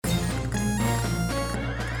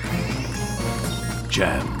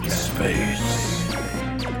Jam Space.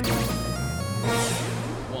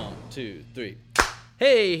 1, 2, 3.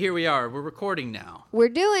 Hey, here we are. We're recording now. We're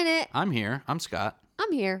doing it. I'm here. I'm Scott.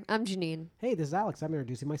 I'm here. I'm Janine. Hey, this is Alex. I'm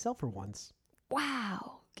introducing myself for once.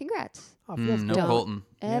 Wow. Congrats. Oh, feels No good. Don't Colton.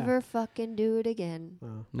 ever fucking do it again.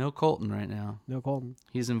 No Colton right now. No Colton.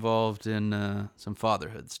 He's involved in some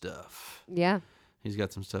fatherhood stuff. Yeah. He's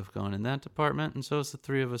got some stuff going in that department, and so it's the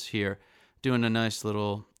three of us here doing a nice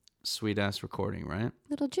little sweet-ass recording, right?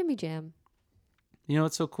 Little Jimmy Jam. You know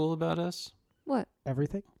what's so cool about us? What?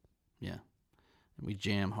 Everything? Yeah. We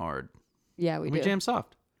jam hard. Yeah, we We do. jam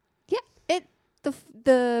soft. Yeah.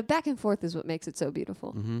 The back and forth is what makes it so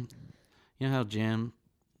beautiful. Mm-hmm. You know how jam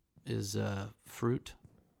is fruit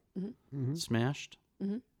Mm-hmm. smashed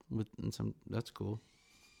Mhm. with and some. That's cool.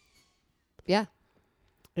 Yeah.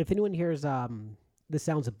 If anyone hears the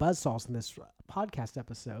sounds of buzzsaws in this podcast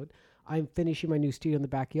episode, I'm finishing my new studio in the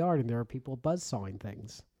backyard, and there are people buzzsawing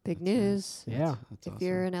things. Big That's news. Yeah. That's If awesome.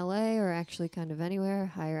 you're in LA or actually kind of anywhere,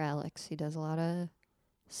 hire Alex. He does a lot of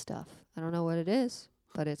stuff. I don't know what it is,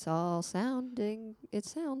 but it's all sounding. It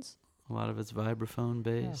sounds. A lot of it's vibraphone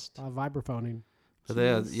based. Yeah, vibraphoning. But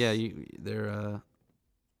they're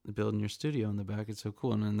building your studio in the back. It's so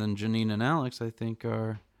cool. And then Janine and Alex, I think,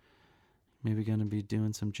 are maybe going to be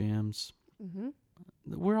doing some jams. Mm-hmm.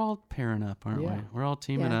 We're all pairing up, aren't Yeah. we? We're all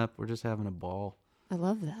teaming Yeah. up. We're just having a ball. I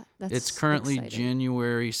love that. That's It's currently exciting.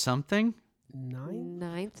 January something. 9?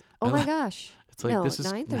 9th. I Oh my li- gosh. It's like no, this is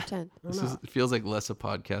 9th or 10th. this is it feels like less a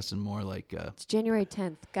podcast and more like It's January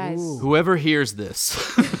 10th, guys. Ooh. whoever hears this.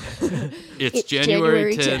 It's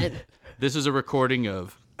January 10th. 10th. This is a recording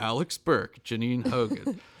of Alex Burke, Janine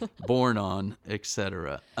Hogan, Born On,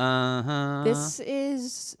 etc. Uh-huh. This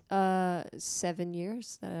is 7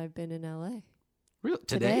 years that I've been in LA. Really?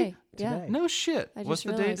 Today? Yeah. Today. No shit. I What's just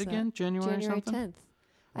the date realized that. again? January January something? 10th.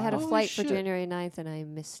 I had a Holy flight shit. for January 9th and I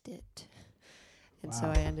missed it. And so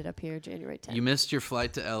Wow. I ended up here January 10th. You missed your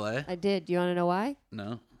flight to LA? I did. You want to know why?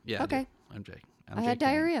 No? Yeah. I Okay. do. I'm joking. I had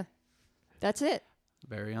diarrhea. That's it.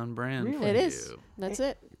 Very on brand. Really? For It is. you. That's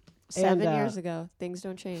it. 7 And, years ago. Things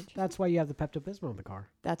don't change. That's why you have the Pepto-Bismol in the car.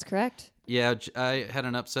 That's correct. Yeah, I had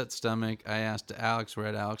an upset stomach. I asked Alex, we're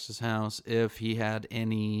at Alex's house, if he had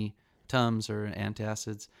any Tums or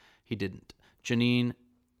antacids. He didn't. Janine,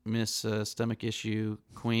 Miss Stomach Issue,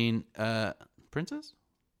 Queen, Princess?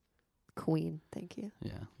 Queen. Thank you.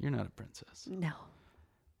 Yeah, you're not a princess. No.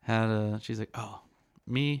 She's like, oh,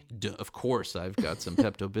 me? Duh, of course I've got some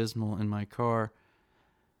Pepto-Bismol in my car.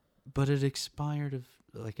 But it expired of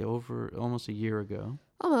like over almost a year ago.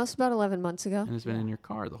 Almost. About 11 months ago. And it's been in your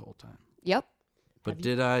car the whole time. Yep. But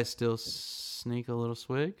did I still sneak a little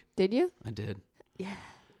swig? Did you? I did. Yeah.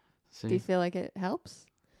 See? Do you feel like it helps?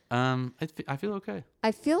 I feel okay.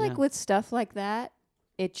 I feel like Yeah. with stuff like that,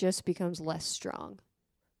 it just becomes less strong.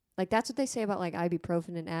 Like that's what they say about like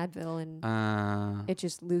ibuprofen and Advil, and it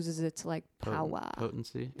just loses its like power.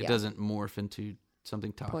 Potency. It Yeah. doesn't morph into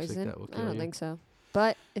something toxic Poison. that will I kill don't you. think so.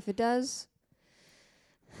 But if it does,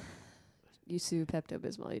 you sue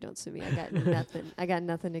Pepto-Bismol. You don't sue me. I got nothing. I got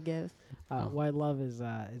nothing to give. Oh. What I love is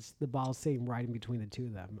it's the ball sitting right in between the two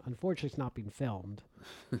of them. Unfortunately, it's not being filmed.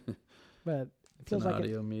 But it It's feels an like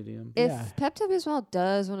audio medium. If Yeah. Pepto-Bismol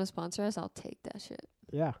does want to sponsor us, I'll take that shit.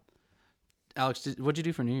 yeah. Alex, what'd you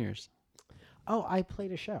do for New Year's? Oh, I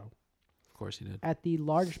played a show Of course you did. at the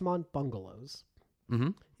Largemont Bungalows. Mm-hmm.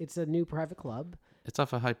 It's a new private club. It's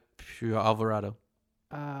off of Alvarado.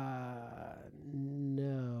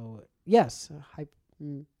 No. Yes.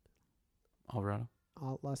 Alvarado.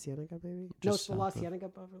 La Cienega, maybe? No, Just it's the La south of- Cienega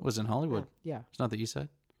Bungalow. Was in Hollywood. Yeah. It's not the east side?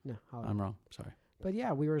 No. Hollywood. I'm wrong. Sorry. But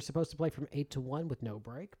yeah, we were supposed to play from 8 to 1 with no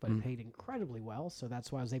break, but Mm. it paid incredibly well. So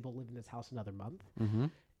that's why I was able to live in this house another month. Mm-hmm.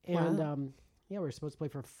 And Wow. yeah, we were supposed to play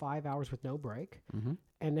for 5 hours with no break. Mm-hmm.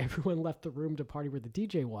 And everyone left the room to party where the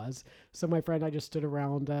DJ was. So my friend and I just stood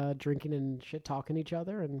around drinking and shit talking each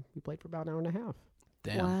other, and we played for about an hour and a half.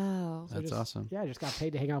 Damn. Wow. So That's just- awesome. Yeah, I just got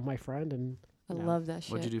paid to hang out with my friend. And I you know, love that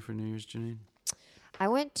shit. What'd you do for New Year's, Janine? I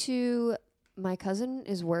went to my cousin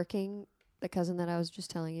is working. The cousin that I was just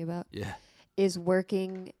telling you about Yeah. is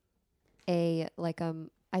working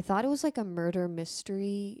I thought it was like a murder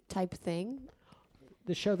mystery type thing.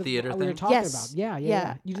 the show that Theater we were thing? talking Yes. about. Yeah.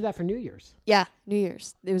 Yeah. You did that for New Year's. Yeah, New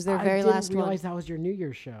Year's. It was their I very didn't last realize one. that was your New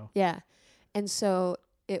Year's show. Yeah. And so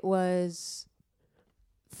it was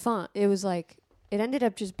fun. It was like it ended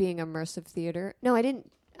up just being immersive theater. No, I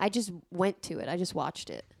didn't. I just went to it. I just watched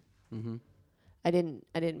it. Mm-hmm. I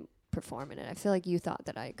didn't perform in it. I feel like you thought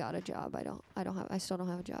that I got a job. I still don't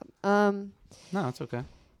have a job. No, it's okay.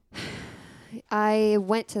 I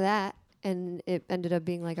went to that and it ended up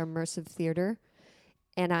being like immersive theater.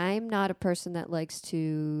 And I'm not a person that likes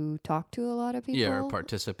to talk to a lot of people. Yeah, or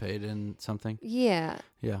participate in something. Yeah.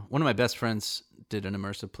 Yeah. One of my best friends did an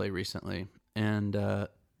immersive play recently, and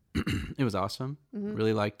it was awesome.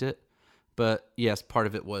 Really liked it. But yes, part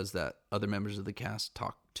of it was that other members of the cast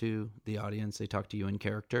talked to the audience. They talked to you in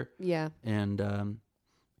character. Yeah. And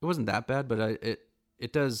it wasn't that bad, but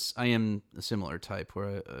it does. I am a similar type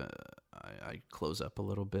where I close up a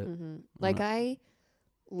little bit. Like I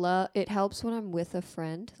love. It helps when I'm with a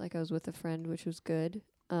friend. Like I was with a friend, which was good.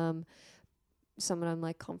 Someone I'm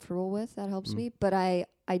like comfortable with, that helps me. But I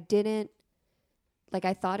didn't. Like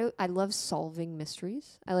I thought I love solving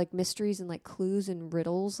mysteries. I like mysteries and like clues and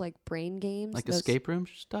riddles, like brain games. Like escape room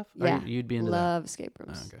stuff? Yeah. You'd be into love escape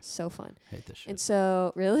rooms. Oh, okay. So fun. that. Hate this shit. And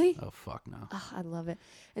so, really? Oh, fuck no. Oh, I love it.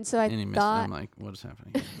 And so I Any mystery, thought, I'm like, what is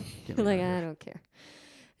happening? Get me like, out of I here. don't care.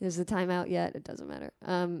 Is the time out yet? It doesn't matter.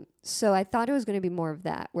 So I thought it was going to be more of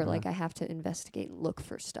that, where like I have to investigate and look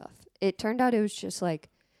for stuff. It turned out it was just like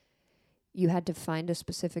you had to find a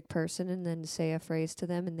specific person and then say a phrase to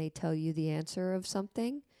them and they tell you the answer of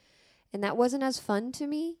something. And that wasn't as fun to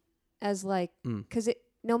me as like, because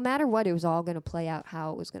no matter what, it was all going to play out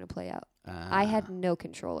how it was going to play out. I had no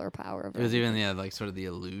control or power over It was anything. even like sort of the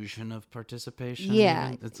illusion of participation.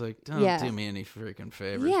 Yeah. even. It's like, don't Yeah. do me any freaking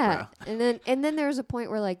favors, Yeah, bro. and then there was a point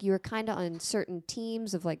where like you were kind of on certain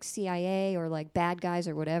teams of like CIA or like bad guys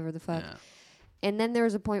or whatever the fuck, Yeah. and then there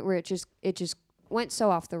was a point where it just went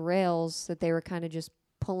so off the rails that they were kind of just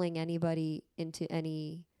pulling anybody into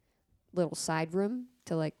any little side room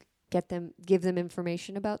to like give them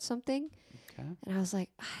information about something, Okay. and I was like,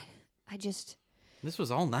 I just This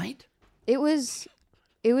was all night? it was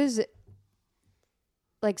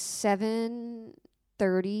like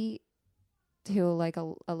 7:30 till like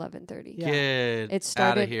 11:30. Yeah. Get It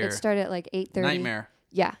started. out of here. It started at like 8:30. Nightmare.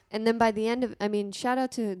 Yeah, and then by the end of, I mean, shout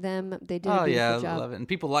out to them. They did a Oh beautiful yeah, I job. love it.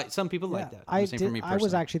 And some people like that. I I'm saying for did. me I was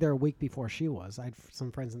personally. actually there a week before she was. I had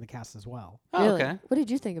some friends in the cast as well. Oh, Really? okay. What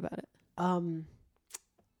did you think about it?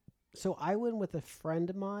 So I went with a friend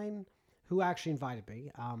of mine who actually invited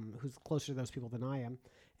me, who's closer to those people than I am.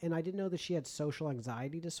 And I didn't know that she had social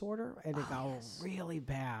anxiety disorder, and it got really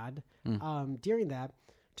bad during that,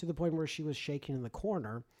 to the point where she was shaking in the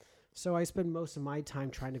corner. So I spent most of my time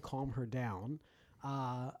trying to calm her down.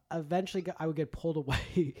 Eventually, I would get pulled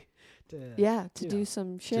away to To you do know,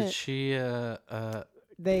 some Did shit. she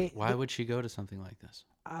why would she go to something like this?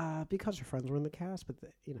 because her friends were in the cast, but so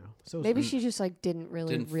it was- Maybe she just like didn't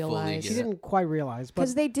really Didn't fully realize she get it. didn't quite realize, but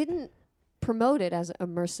because they didn't promote it as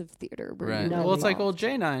immersive theater. Where Right. you No, well, it's like involved.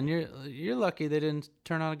 old J9. You're lucky they didn't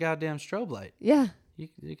turn on a goddamn strobe light. Yeah,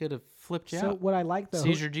 You could have flipped you so out. what I like though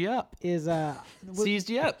Seizured you up. is Seized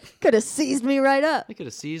you up. could have seized me right up. They could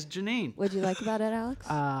have seized Janine. What'd you like about it, Alex?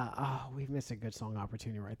 we missed a good song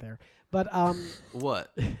opportunity right there. But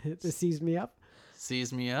What? this sees me up.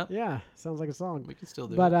 Seized me up? Yeah, sounds like a song. We can still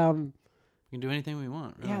do But it. We can do anything we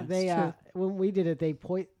want. Really. yeah, they true. when we did it, they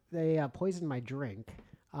poisoned my drink.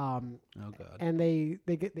 Oh God. And they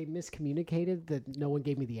miscommunicated that no one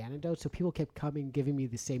gave me the antidote, so people kept giving me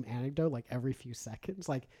the same antidote like every few seconds,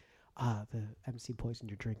 like the MC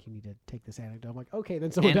poisoned your drink, you need to take this antidote. I'm like, okay,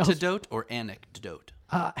 then someone Antidote or anecdote?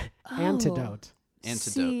 antidote. Antidote.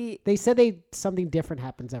 See, They said something different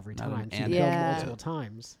happens every Not an time, so you go antidote. multiple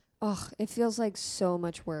times. oh, it feels like so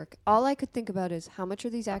much work. All I could think about is how much are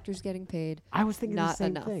these actors getting paid? I was thinking the Not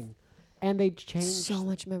same enough. thing. And they change So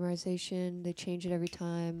much memorization. They change it every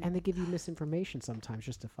time. and they give you misinformation sometimes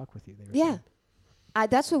just to fuck with you. They were Yeah. saying.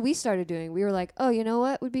 That's what we started doing. We were like, oh, you know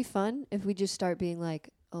what would be fun if we just start being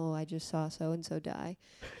like, oh, I just saw so and so die,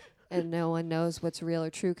 and no one knows what's real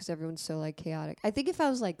or true because everyone's so like chaotic. I think if I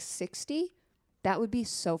was like 60, that would be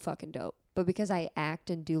so fucking dope. But because I act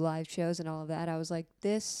and do live shows and all of that, I was like,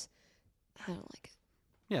 I don't like it.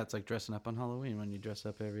 Yeah, it's like dressing up on Halloween when you dress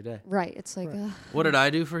up every day. Right? It's like, Right. What did I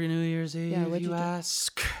do for New Year's Eve, what'd you you do?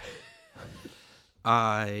 ask?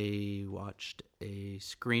 I watched a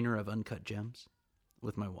screener of Uncut Gems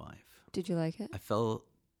with my wife. did you like it? I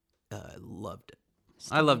loved it.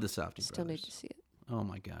 I love the Safdie Still brothers. need to see it. Oh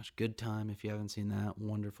my gosh, good time if you haven't seen that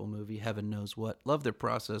wonderful movie. Heaven knows what. Love their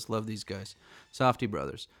process. Love these guys. Safdie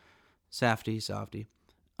brothers, Safdie.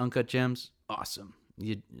 Uncut Gems, awesome.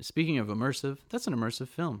 Speaking of immersive, that's an immersive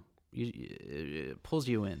film. It pulls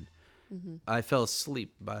you in. Mm-hmm. I fell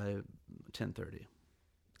asleep by 10:30,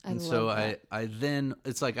 I and love so that. I then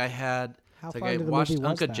it's like I had. How It's like far I into the watched movie was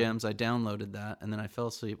Uncut that? Gems. I downloaded that, and then I fell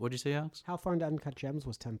asleep. What'd you say, Alex? How far into Uncut Gems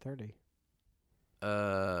was 10:30?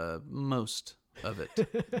 Most of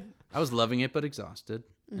it. I was loving it, but exhausted.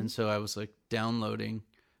 Mm-hmm. And so I was like downloading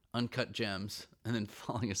Uncut Gems and then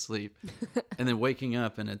falling asleep and then waking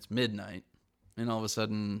up and it's midnight. And all of a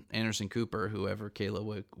sudden, Anderson Cooper, whoever,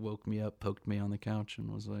 Kayla woke me up, poked me on the couch,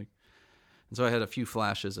 and was like, and so I had a few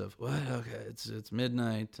flashes of, what? Okay, it's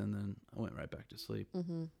midnight, and then I went right back to sleep.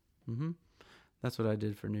 Mm-hmm. That's what I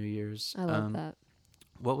did for New Year's. I love that.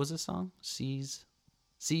 What was the song? Seize?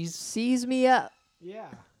 Seize Me Up. Yeah.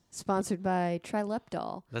 Sponsored by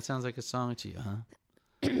Trileptal. That sounds like a song to you,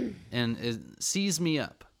 huh? And Seize Me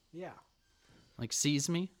Up. Yeah. Like seize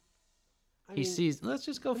me? I He mean, sees. Let's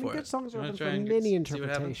just go I mean, for good it. songs You are wanna open try for and many see what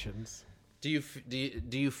happens? interpretations.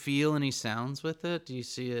 Do you feel any sounds with it? Do you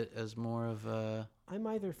see it as more of a? I'm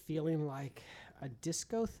either feeling like a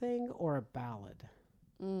disco thing or a ballad.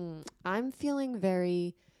 I'm feeling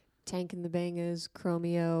very Tank and the Bangas,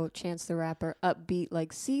 Chromeo, Chance the Rapper, upbeat,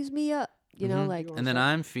 like Seize Me Up. You know, like And then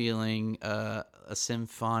I'm feeling a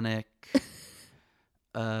symphonic,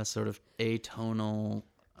 sort of atonal.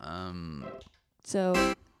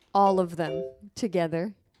 so all of them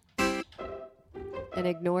together, and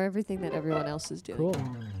ignore everything that everyone else is doing. Cool.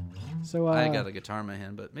 So I got a guitar in my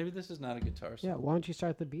hand, but maybe this is not a guitar song. yeah. Why don't you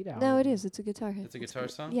start the beat out? No, it is. It's a guitar hit. It's a guitar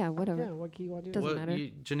song. Yeah, whatever. Yeah. What key you want to do? Doesn't matter.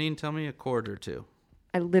 Janine, tell me a chord or two.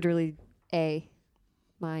 I literally A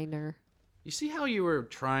minor. You see how you were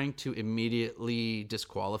trying to immediately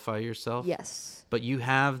disqualify yourself? Yes. But you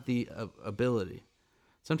have the ability.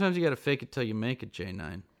 Sometimes you got to fake it till you make it,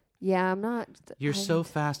 J9. Yeah, I'm not. You're so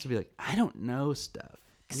fast to be like, I don't know stuff.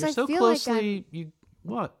 'Cause You're I so feel like closely. You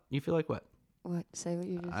what? You feel like what? What? Say what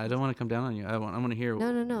you just. I don't want to come down on you. I want to hear.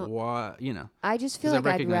 No. Why? You know. I just feel 'cause I like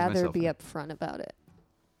I'd recognize rather myself be in it. upfront about it.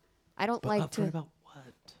 I don't But like upfront to. about what?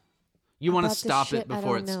 You want to About the stop shit it I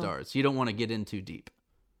before don't it know. starts. You don't want to get in too deep.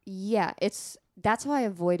 Yeah, that's why I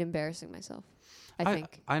avoid embarrassing myself. I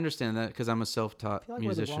think. I understand that because I'm a self-taught I feel like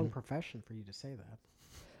we're the wrong musician. profession for you to say that.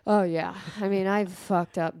 Oh yeah. I mean, I've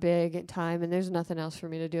fucked up big at time, and there's nothing else for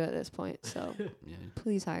me to do at this point. So Yeah,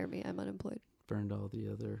 please hire me. I'm unemployed. burned all the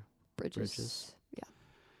other. Bridges. Yeah.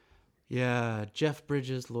 Yeah, Jeff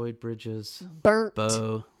Bridges, Lloyd Bridges, Burnt.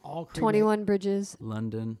 Bo, All 21 Bridges.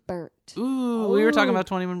 London. Burnt. Ooh, we were talking Ooh. about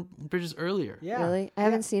 21 Bridges earlier. Yeah. Really? I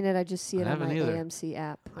haven't seen it. I just see it I on my haven't either. AMC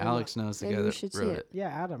app. Alex knows the Maybe guy we that should see wrote it. it. Yeah,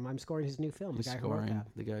 Adam. I'm scoring his new film. He's the guy who wrote scoring that.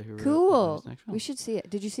 the guy who wrote Cool. his next film. We should see it.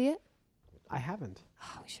 Did you see it? I haven't.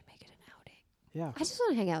 Oh, we should make it an outing. Yeah. I just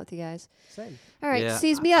want to hang out with you guys. Same. All right, Yeah,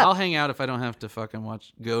 seize me up. I'll hang out if I don't have to fucking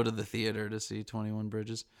go to the theater to see 21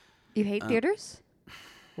 Bridges. You hate theaters?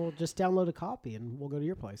 Well, just download a copy and we'll go to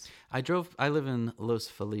your place. I live in Los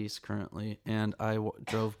Feliz currently, and I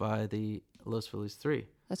drove by the Los Feliz 3.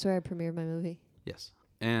 That's where I premiered my movie. Yes.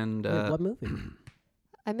 And Wait, what movie?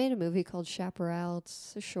 I made a movie called Chaparral.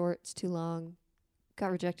 It's a short. It's too long.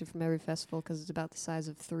 Got rejected from every festival because it's about the size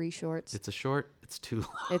of 3 shorts. it's a short, it's too long.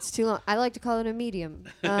 It's too long. I like to call it a medium.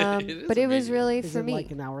 is But a it was medium. really Is for it me.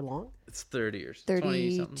 like an hour long? It's 30 or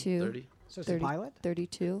 20 something. 32. 30. So it's 30. a pilot?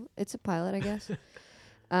 32. It's a pilot, I guess.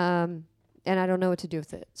 And I don't know what to do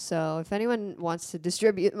with it. So if anyone wants to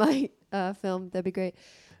distribute my film, that'd be great.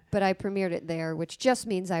 But I premiered it there, which just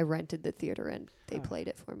means I rented the theater and they played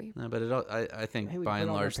it for me. No, but I think Hey, we by could and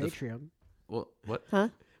put it on large, our Patreon. what? Huh?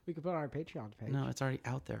 We could put it on our Patreon page. No, it's already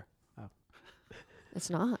out there. It's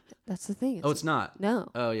not. That's the thing. Oh, it's not. No.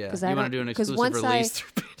 Oh yeah. 'Cause You I want to don't- do an 'cause exclusive once release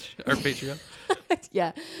through our Patreon?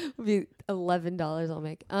 Yeah. It'll be $11 I'll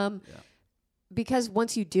make. Because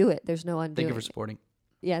once you do it, there's no undoing. Thank you for it. supporting.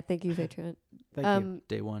 Yeah, thank you, Patreon. Thank you.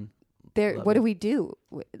 Day one. There. Love What it. do we do?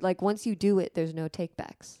 Like once you do it, there's no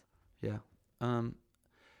takebacks. Yeah.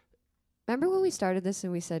 Remember when we started this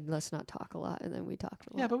and we said let's not talk a lot, and then we talked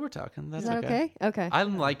a lot. Yeah, but we're talking. That's Is that okay? Okay.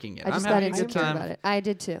 I'm liking it. I just I'm got having a good insecure time. about it. I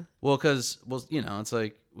did too. Well, because it's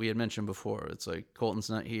like we had mentioned before. It's like Colton's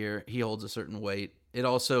not here. He holds a certain weight. It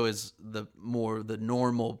also is the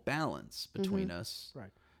normal balance between Mm-hmm. us,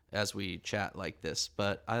 Right. as we chat like this.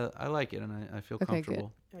 But I like it, and I feel Okay, good.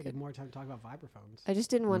 comfortable. Yeah, get more time to talk about vibraphones. I just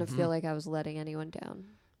didn't want Mm-hmm. to feel like I was letting anyone down.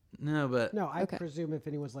 No, but No, I Okay. presume if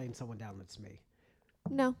anyone's laying someone down, it's me.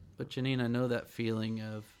 No. But Janine, I know that feeling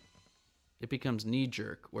of it becomes knee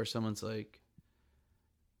jerk where someone's like,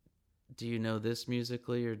 do you know this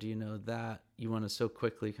musically or do you know that? You want to so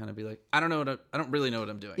quickly kind of be like, I don't really know what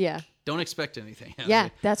I'm doing. Yeah. Don't expect anything. Yeah,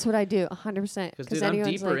 that's what I do. 100%. Because dude, I'm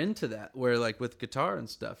deeper into that where like with guitar and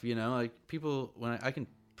stuff, like people, when I can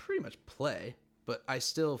pretty much play, but I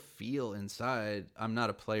still feel inside I'm not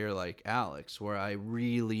a player like Alex where I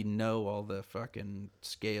really know all the fucking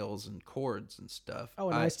scales and chords and stuff. Oh,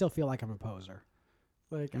 and I still feel like I'm a poser.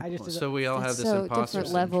 Like I just So we all have this so imposter different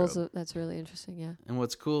syndrome. levels. That's really interesting. Yeah. And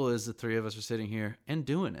what's cool is the three of us are sitting here and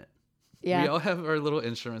doing it. Yeah. We all have our little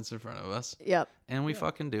instruments in front of us Yep. and we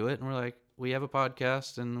fucking do it. And we're like, we have a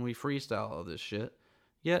podcast and we freestyle all this shit.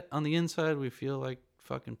 Yet on the inside, we feel like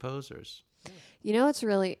fucking posers. You know what's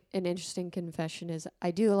really an interesting confession is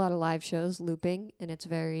I do a lot of live shows looping, and it's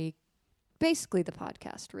very basically the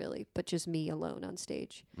podcast really, but just me alone on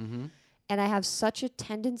stage. Mm-hmm. And I have such a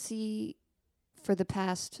tendency for the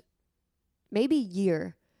past maybe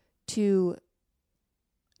year to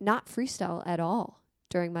not freestyle at all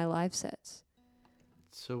during my live sets.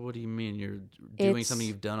 So what do you mean? You're doing It's- something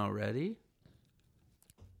you've done already?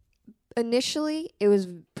 Initially, it was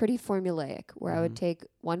pretty formulaic where I would Mhm. take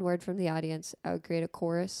one word from the audience, I would create a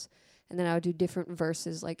chorus, and then I would do different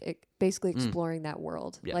verses, like basically exploring that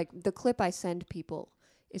world. Yeah. Like the clip I send people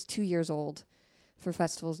is 2 years old for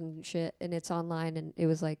festivals and shit, and it's online, and it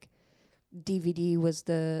was like DVD was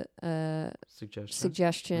the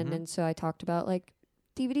suggestion, Mhm. and so I talked about like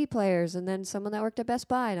DVD players, and then someone that worked at Best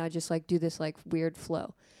Buy, and I just like do this like weird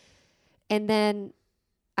flow, and then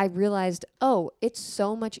I realized, oh, it's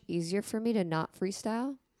so much easier for me to not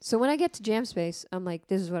freestyle. So when I get to Jam Space, I'm like,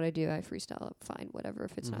 this is what I do. I freestyle. Fine, whatever.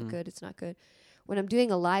 If it's not Mhm. good, it's not good. When I'm doing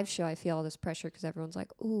a live show, I feel all this pressure because everyone's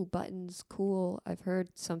like, ooh, buttons, cool. I've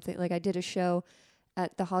heard something. Like I did a show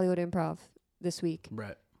at the Hollywood Improv this week,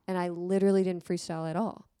 Right. and I literally didn't freestyle at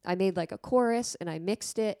all. I made like a chorus and I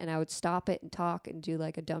mixed it, and I would stop it and talk and do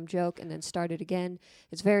like a dumb joke and then start it again.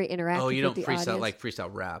 It's very interactive. Oh, you don't with the freestyle audience. like freestyle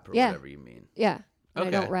rap or Yeah. whatever you mean. Yeah. And I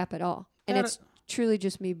Okay. don't rap at all. And Got it's truly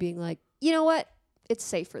just me being like, you know what? It's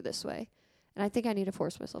safer this way. And I think I need to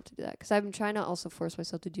force myself to do that because I've been trying to also force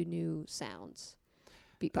myself to do new sounds,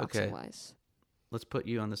 beatboxing Okay. wise. Let's put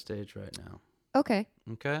you on the stage right now. Okay.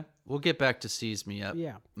 Okay? We'll get back to Seize Me Up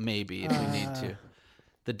Yeah. maybe if we need to.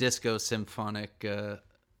 The disco symphonic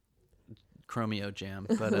Chromeo jam.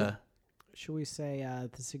 But Should we say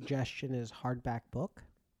the suggestion is hardback book?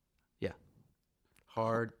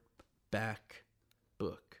 hard back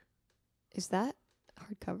book. Is that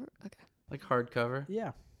hardcover? Okay. Like hardcover.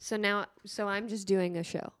 Yeah. So I'm just doing a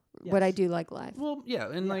show. What I Yes. do like live. Well, yeah,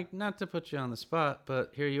 and like not to put you on the spot,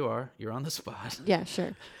 but here you are. You're on the spot. Yeah,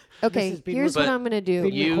 sure. Okay, is being here's what But I'm going to do.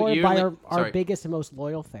 Being You- recorded you by li- our sorry. biggest and most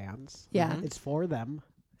loyal fans. Yeah. Mhm. It's for them.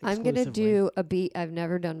 I'm going to exclusively. do a beat I've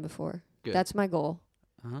never done before. Good. That's my goal.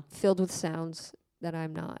 Uh-huh. Filled with sounds that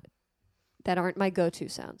that aren't my go-to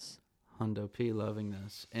sounds. Hundo P loving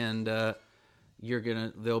this. And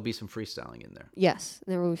there'll be some freestyling in there. Yes,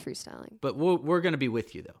 there will be freestyling. But we're going to be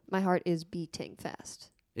with you though. My heart is beating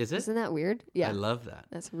fast. Is it? Isn't that weird? Yeah. I love that.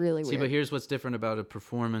 That's really See, but weird. here's what's different about a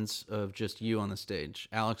performance of just you on the stage.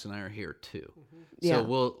 Alex and I are here too. Yeah. So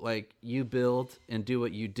we'll like you build and do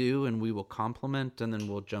what you do, and we will compliment, and then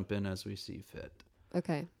we'll jump in as we see fit.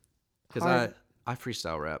 Okay. Because Hard. I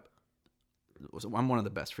freestyle rap. I'm one of the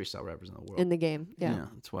best freestyle rappers in the world. In the game. Yeah.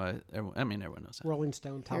 That's why everyone knows that. Rolling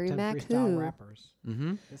Stone top Harry 10 Mack freestyle who? rappers.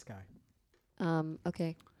 Mm-hmm. This guy.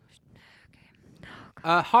 Okay.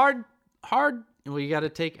 Hard. Well, you got to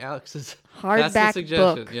take Alex's. Hardback That's the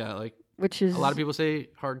suggestion. book, Yeah, like which is a lot of people say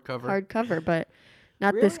hardcover. hardcover, but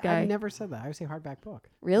not Really? this guy. I've never said that. I would say hardback book.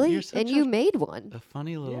 Really? You're such And a- you made one. A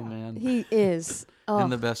funny little Yeah. man. He is. Oh, In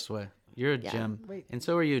the best way. You're a Yeah. gem. Wait. And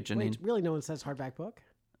so are you, Janine. Wait, really no one says hardback book?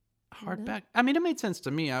 Hardback. I mean, it made sense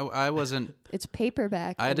to me. I wasn't. it's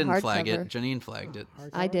paperback. I and didn't flag hardcover. it. Janine flagged it.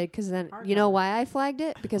 I Hardcover? did because then you know Hardcover. why I flagged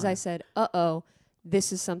it? Because I said, "Uh-oh,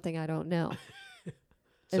 this is something I don't know."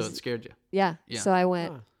 So Is- it scared you. Yeah. Yeah. So I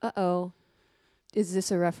went, Huh. "Uh-oh, is this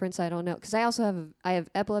a reference I don't know?" Because I also have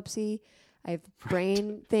epilepsy, I have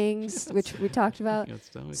brain things which we talked about. You got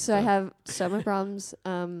stomach So I stuff. have stomach problems,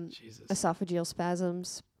 Jesus. esophageal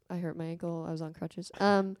spasms. I hurt my ankle. I was on crutches.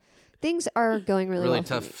 Things are going really, Really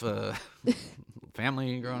well for tough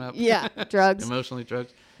family growing up. me. Yeah, drugs, Emotionally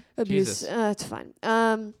drugs. abuse. Jesus. It's fine.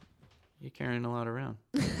 You're carrying a lot around.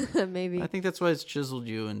 Maybe. I think that's why it's chiseled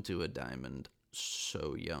you into a diamond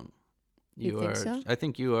so young. You think are. so? I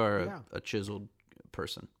think you are Yeah. a chiseled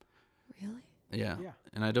person. Really? Yeah. Yeah.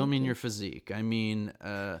 And I don't mean your physique. I mean.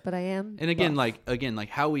 But I am. And again, buff. like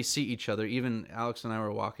how we see each other. Even Alex and I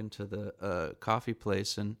were walking to the coffee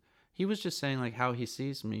place, and he was just saying like how he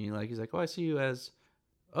sees me. Like he's like, "Oh, I see you as,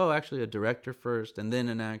 actually a director first, and then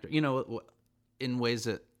an actor." You know, in ways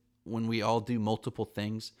that when we all do multiple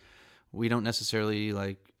things, we don't necessarily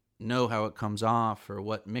like know how it comes off or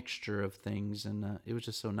what mixture of things. And it was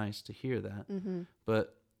just so nice to hear that. Mm-hmm.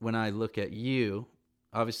 But when I look at you,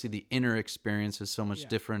 obviously the inner experience is so much Yeah.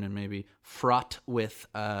 different and maybe fraught with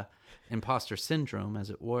imposter syndrome, as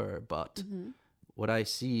it were. But Mm-hmm. what I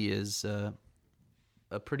see is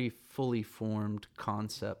a pretty fully formed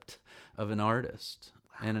concept of an artist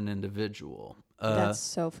and an individual. That's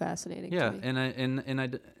so fascinating. Yeah, To me. and I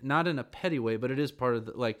not in a petty way, but it is part of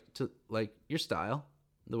the, your style,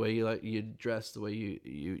 the way you dress, the way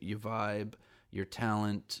you vibe, your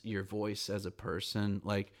talent, your voice as a person.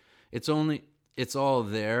 Like it's only it's all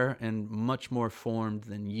there and much more formed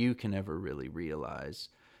than you can ever really realize.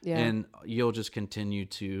 Yeah. And you'll just continue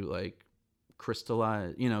to like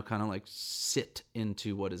crystallize, kind of like sit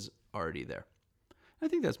into what is already there. I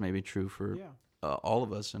think that's maybe true for all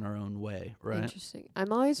of us in our own way, right? Interesting.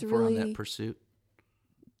 I'm always If we're on that really, pursuit.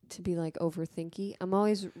 to be like overthinky, I'm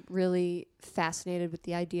always really fascinated with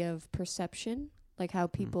the idea of perception, like how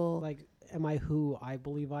people, Like, am I who I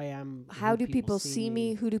believe I am? how Who do people see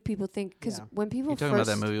me? Who do people think? Because Yeah. when people You talking first,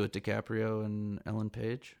 about that movie with DiCaprio and Ellen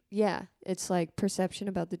Page? yeah, it's like perception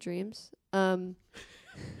about the dreams.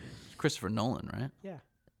 Christopher Nolan, right? Yeah.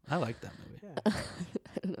 I like that movie. Yeah.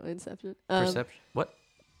 I don't know, Inception. Perception. What?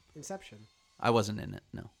 Inception. I wasn't in it.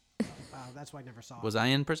 No. Wow, that's why I never saw Was I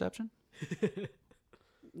in Perception?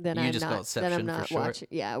 Then You I'm just not. call it Then I'm Ception for not short? watching.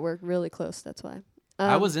 Yeah, we're really close. That's why.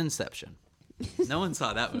 I was Inception. No one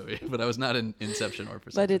saw that movie, but I was not in Inception or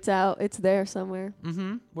Perception. But it's out. It's there somewhere.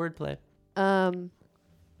 Mm-hmm. Wordplay.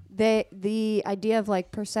 The idea of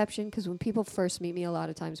like perception, because when people first meet me, a lot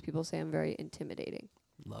of times people say I'm very intimidating,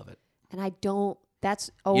 Love it. and I don't.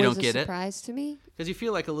 That's always don't a get it? surprise to me. Because you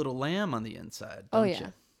feel like a little lamb on the inside, Oh, don't yeah.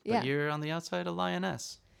 you? Yeah. But you're on the outside a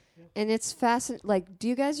lioness. And it's fascinating. Like, do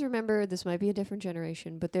you guys remember? This might be a different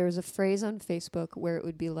generation, but there was a phrase on Facebook where it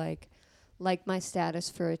would be like my status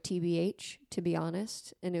for a TBH, to be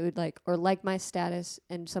honest, and it would or like my status,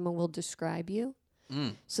 and someone will describe you.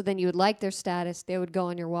 So then you would like their status. They would go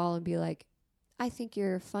on your wall and be like, I think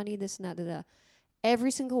you're funny, this and that, da.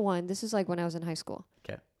 Every single one, this is like when I was in high school.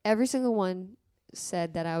 Okay. Every single one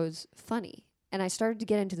said that I was funny. And I started to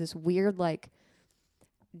get into this weird, like,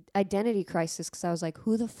 identity crisis because I was like,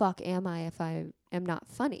 who the fuck am I if I am not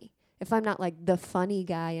funny? If I'm not, like, the funny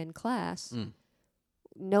guy in class,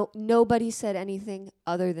 nobody said anything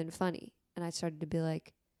other than funny. And I started to be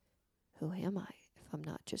like, who am I if I'm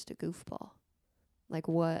not just a goofball? Like,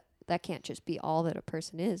 what? That can't just be all that a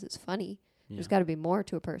person is. It's funny. Yeah. There's got to be more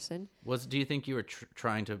to a person. Do you think you were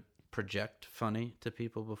trying to project funny to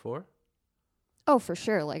people before? Oh, for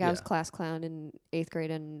sure. Like, I was Yeah. class clown in 8th grade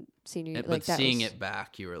and senior year. But Like, that seeing was, it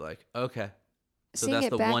back, you were like, okay. So seeing that's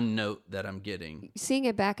it the back, one note that I'm getting. Seeing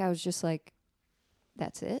it back, I was just like,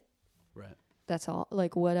 that's it? Right. That's all?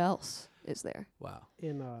 Like, what else is there? Wow.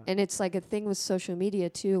 And it's like a thing with social media,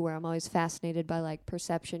 too, where I'm always fascinated by, like,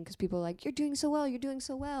 perception because people are like, you're doing so well, you're doing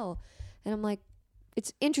so well. And I'm like,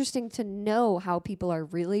 it's interesting to know how people are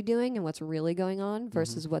really doing and what's really going on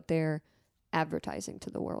versus what they're advertising to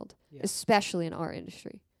the world, especially in our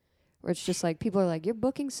industry, where it's just like people are like, you're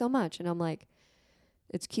booking so much. And I'm like,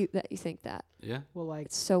 it's cute that you think that. Yeah. Well, like,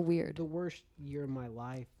 It's so weird. the worst year of my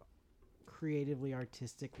life, creatively,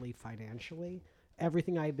 artistically, financially.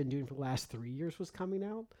 Everything I had been doing for the last 3 years was coming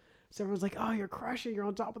out. So everyone's like, oh, you're crushing. You're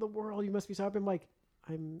on top of the world. You must be so happy. I'm like,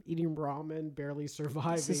 I'm eating ramen, barely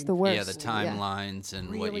surviving. This is the worst. Yeah, the timelines and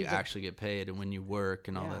what Really you actually get paid and when you work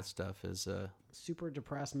and all that stuff is, Super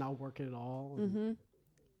depressed, not working at all. Mm-hmm. And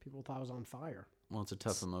people thought I was on fire. well, it's a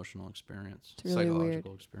tough emotional experience. It's really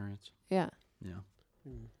Psychological weird. experience. Yeah. Yeah.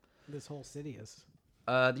 This whole city is.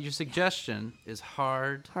 Your suggestion is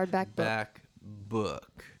Hardback book. back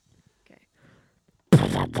book. Okay.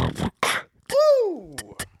 Woo!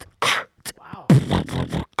 Wow.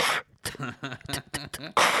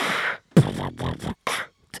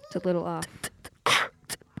 It's a little off.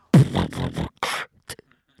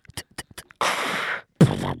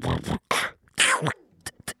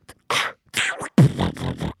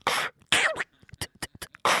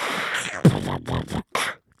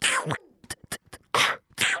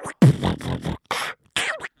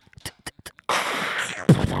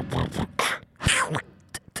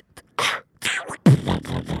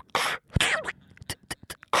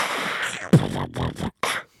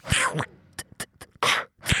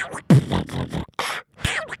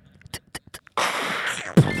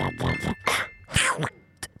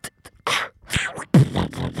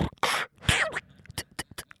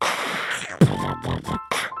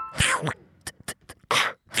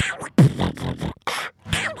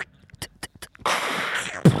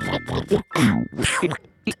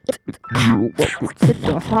 To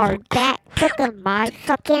the hardback book of my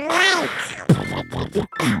fucking life.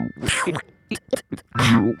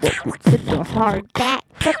 To the hardback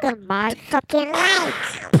book of my fucking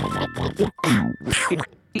life.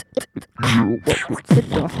 To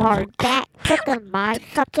the hardback book of my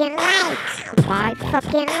fucking life. My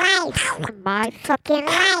fucking life. My fucking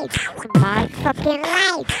life. My fucking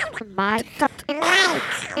life. My fucking fucking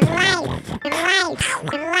life. And life. And life.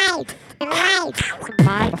 And life. And life.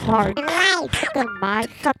 My hard life. Look at my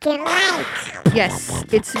fucking life. Yes,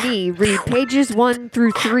 it's me. Read pages 1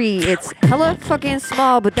 through 3. It's hella fucking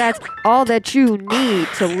small, but that's all that you need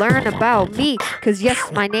to learn about me. Cause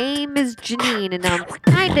yes, my name is Janine, and I'm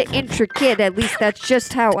kinda intricate. At least that's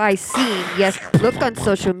just how I seem. Yes, look on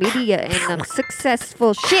social media, and I'm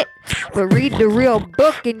successful shit. But read the real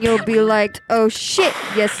book, and you'll be like, oh shit.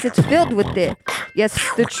 Yes, it's filled with it. Yes,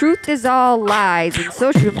 the truth is all lies in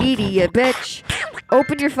social media, bitch.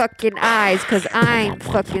 Open your fucking eyes, cause I'm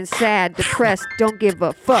fucking sad, depressed, don't give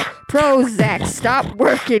a fuck. Prozac, stop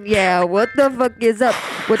working, yeah. What the fuck is up?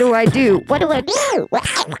 What do I do? What do I do? What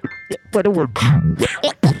do I do?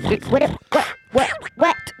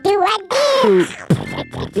 What do I do?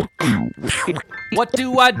 What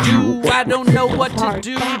do I do? I don't know what to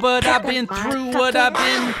do, but I've been through what I've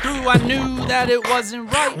been through. I knew that it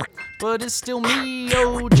wasn't right, but it's still me,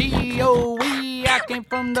 O-G-O-E. I came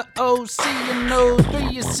from the OC and 03,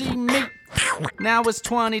 you see me. Now it's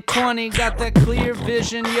 2020, got that clear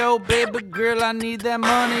vision. Yo, baby girl, I need that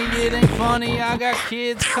money. It ain't funny, I got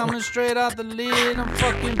kids coming straight out the lid. I'm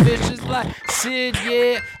fucking vicious like Sid,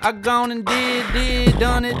 yeah. I gone and did,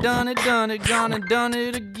 done it, gone and done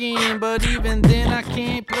it again. But even then, I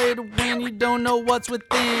can't play to win. You don't know what's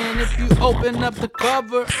within. If you open up the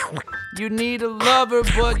cover, you need a lover,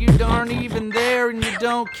 but you aren't even there and you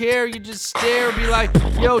don't care. You just stare, be like,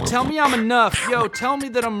 yo, tell me I'm enough. Yo, tell me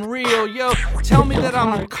that I'm real. Yo, tell me that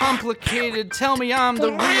I'm complicated. Tell me I'm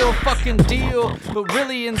the real fucking deal. But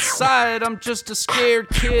really inside, I'm just a scared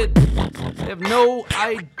kid. I have no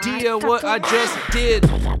idea what I just did.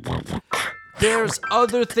 There's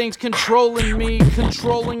other things controlling me,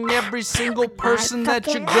 controlling every single person that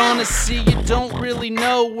you're gonna see. You don't really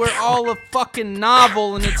know, we're all a fucking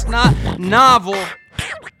novel, and it's not novel.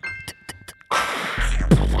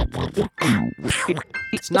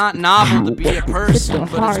 It's not novel to be a person,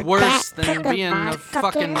 but it's worse than being a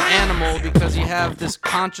fucking animal because you have this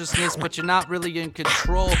consciousness, but you're not really in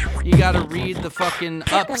control. You gotta read the fucking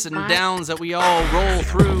ups and downs that we all roll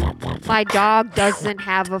through. My dog doesn't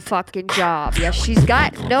have a fucking job. Yeah, she's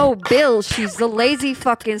got no bills. She's a lazy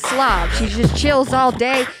fucking slob. She just chills all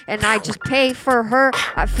day, and I just pay for her.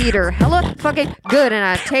 I feed her hella fucking good, and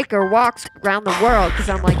I take her walks around the world because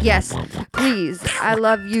I'm like, yes, please, I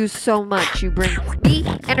love you so much. You bring me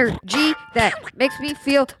energy that makes me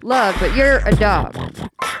feel loved, but you're a dog.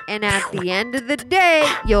 And at the end of the day,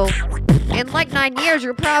 in like 9 years,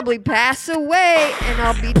 you'll probably pass away, and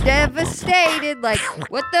I'll be devastated. Like,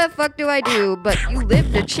 what the fuck do I do? But you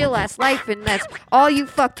lived a chill-ass life, and that's all you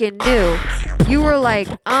fucking knew. You were like,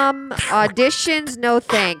 auditions, no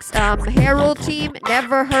thanks. Herald team,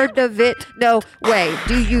 never heard of it, no way.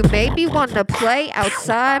 Do you maybe want to play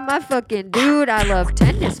outside, my fucking dude? I love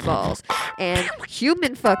tennis balls and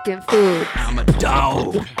human fucking food. I'm a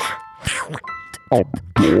dog.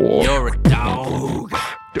 You're a dog.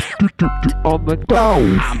 I'm a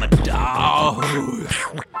dog. I'm a dog.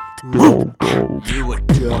 You a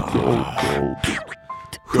dog.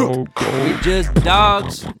 We just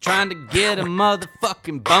dogs trying to get a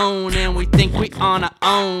motherfucking bone, and we think we on our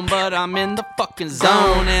own, but I'm in the fucking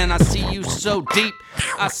zone, and I see you so deep,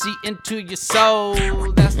 I see into your soul.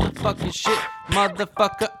 That's the fucking shit,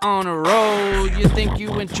 motherfucker on a roll. You think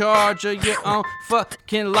you in charge of your own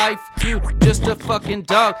fucking life? You just a fucking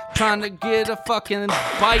dog trying to get a fucking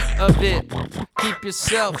bite of it. Keep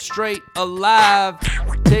yourself straight alive.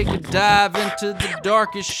 Take a dive into the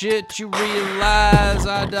darkest shit. You realize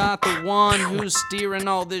I'm not the one who's steering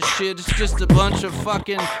all this shit. It's just a bunch of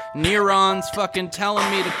fucking neurons fucking telling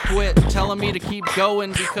me to quit, telling me to keep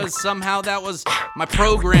going because somehow that was my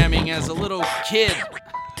programming as a little kid.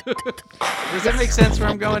 Does that make sense where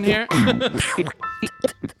I'm going here? I think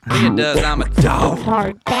it does. I'm a dog.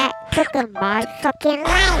 Hard back, look at my fucking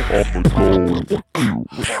life.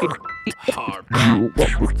 Hard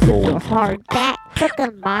back. Hard back, look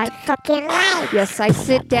at my fucking life. Yes, I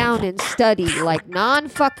sit down and study like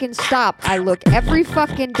non-fucking stop. I look every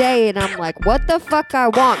fucking day and I'm like, what the fuck I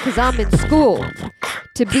want? Cause I'm in school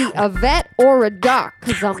to be a vet or a doc.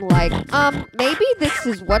 Cause I'm like, maybe this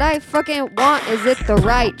is what I fucking want. Is it the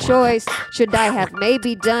right choice? Should I have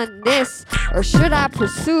maybe done this? Or should I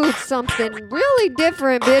pursue something really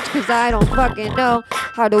different, bitch? Cause I don't fucking know.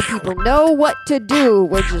 How do people know what to do?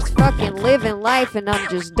 We're just fucking living life and I'm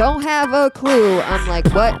just don't have a clue. I'm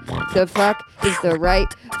like, what the fuck is the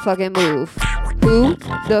right fucking move? Who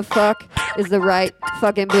the fuck is the right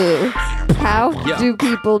fucking boo? How do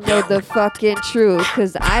people know the fucking truth?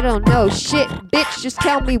 Cause I don't know shit, bitch, just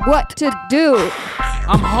tell me what to do.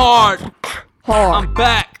 I'm hard. Hard. I'm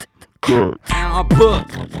back. Good. And Now I book.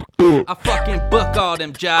 I fucking book all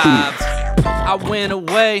them jobs. I went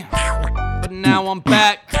away, but now I'm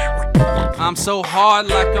back. I'm so hard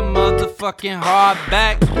like a motherfucking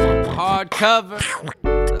hardback. Hardcover,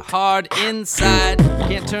 hard inside.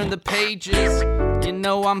 Can't turn the pages. You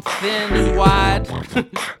know I'm thin and wide.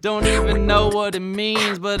 Don't even know what it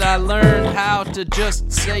means, but I learned how to just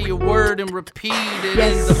say a word and repeat it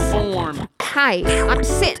in the form. Hi, I'm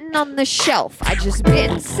sitting on the shelf. I just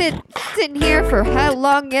been sitting here for how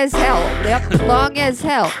long as hell. Yep, long as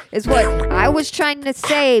hell is what I was trying to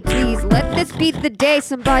say. Please let this be the day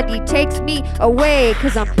somebody takes me away.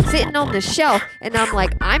 Cause I'm sitting on the shelf and I'm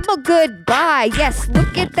like, I'm a good bye. Yes,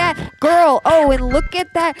 look at that girl. Oh, and look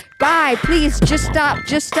at that guy. Please just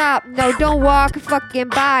stop. No, don't walk fucking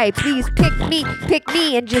by. Please pick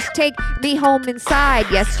me and just take me home inside.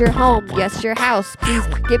 Yes, your home. Yes, your house. Please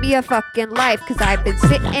give me a fucking life. Cause I've been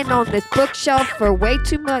sitting on this bookshelf for way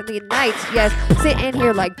too many nights. Yes, sitting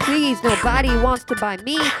here like, please, nobody wants to buy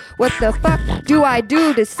me. What the fuck do I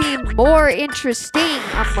do to seem more interesting?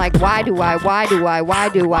 I'm like, why do I need to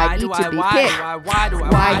be picked?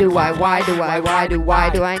 Why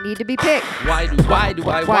do I need to be picked? Why do I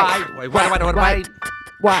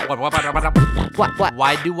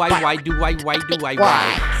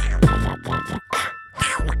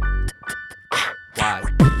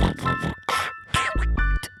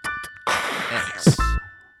X,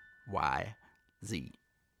 Y, Z.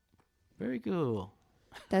 Very cool.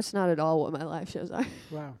 That's not at all what my live shows are.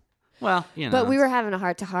 Wow. Well, you know. But we were having a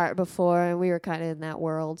heart-to-heart before, and we were kind of in that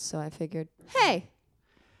world, so I figured, hey.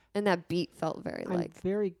 And that beat felt very like...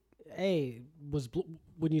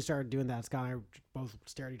 When you started doing that, Scott and I both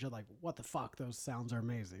stared at each other like, what the fuck? Those sounds are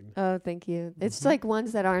amazing. Oh, thank you. It's like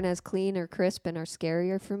ones that aren't as clean or crisp and are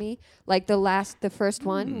scarier for me. Like the first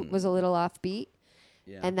one was a little offbeat,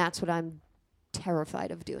 and that's what I'm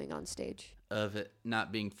terrified of doing on stage. Of it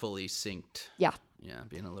not being fully synced. Yeah. Yeah,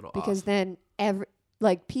 being a little because off. Then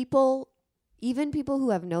people, even people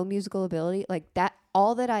who have no musical ability, like that,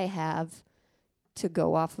 all that I have to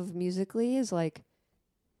go off of musically is like,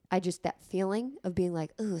 that feeling of being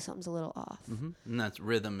like, ooh, something's a little off. Mm-hmm. And that's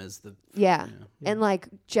rhythm is the... Yeah. And like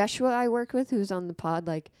Joshua I work with, who's on the pod,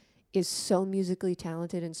 like is so musically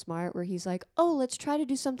talented and smart where he's like, oh, let's try to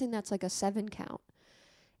do something that's like a 7 count.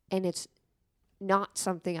 And it's not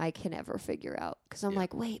something I can ever figure out. Because I'm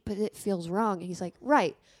like, wait, but it feels wrong. And he's like,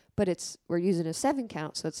 right. But we're using a 7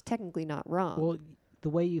 count, so it's technically not wrong. Well, the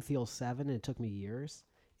way you feel 7, and it took me years,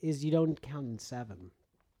 is you don't count in 7.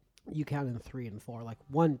 You count in 3 and 4, like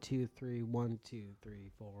 1, 2, 3, 1, 2,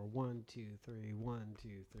 3, 4, 1, 2, 3, 1, 2,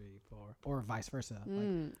 3, 4, or vice versa. Like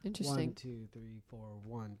interesting. 1, 2, 3, 4,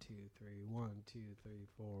 1, 2, 3, 1, 2, 3,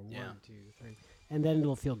 4, 1, Yeah. 2, 3, and then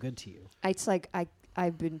it'll feel good to you. It's like I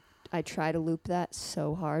try to loop that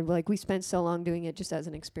so hard. Like we spent so long doing it just as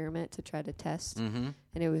an experiment to try to test, and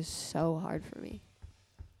it was so hard for me.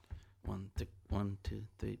 1, 2,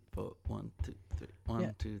 3, 4, 1, 2, 3,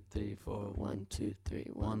 1, 2, 3, 4, 1, 2, 3,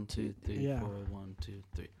 1, 2, 3, 4, 1, 2,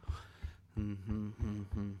 3.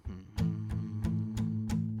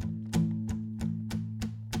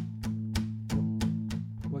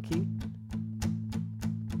 What key?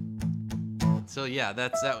 So yeah,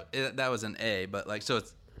 that was an A, but like so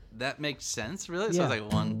that makes sense really. So it's like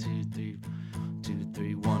 1, 2, 3, 2,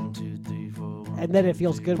 3, 1, 2, 3, 4. 1, And then it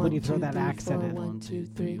feels 3, good when 1, you throw 2, that 3, accent 4, in. 1, 2,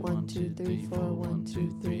 3, 1, 2, 3, 4, 1,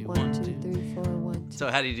 2, 3, 1, 2, 3, 4, 1, 2. So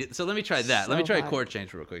how do you do? So let me try that. Let me try a chord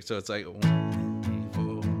change real quick. So it's like 1, 2, 3,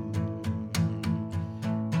 4.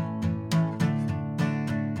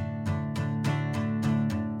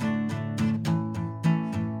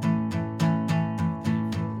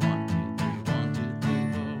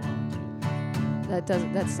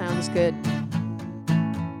 That sounds good.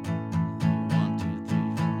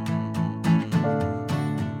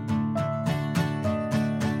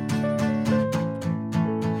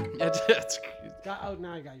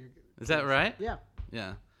 Now I got your. Is that right? Yeah.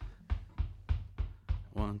 Yeah.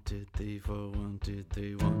 1, 2, 3, 4, 1, 2,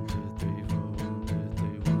 3, 1, 2, 3, 4, 1, 2,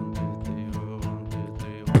 3, 1, 2, 3, 4, 1, 2,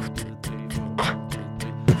 3, 1, 2, 3, 4, 1, 2,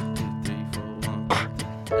 3, 4, 1, 2,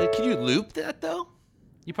 3. Can you loop that though?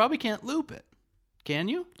 You probably can't loop it. Can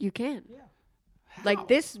you? You can. Yeah. Like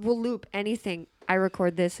this will loop anything. I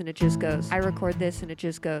record this and it just goes. I record this and it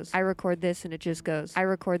just goes. I record this and it just goes. I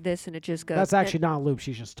record this and it just goes. That's actually not a loop.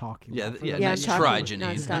 She's just talking. Yeah, about yeah. it. Nice I'm try, talking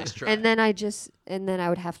Janine. nonstop. Nice try. And then I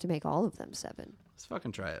would have to make all of them 7. Let's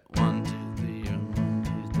fucking try it. 1, 2, 3, 1,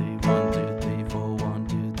 2, 3, 1, 2, 3, 4, 1,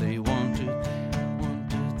 2, 3, 1, 2, 1,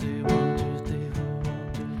 2, 3, 1, 2, 3, 4, 1, 2, 3, 1,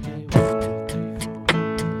 2,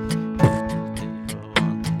 3, 4,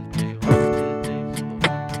 1, 2, 3, 4, 1,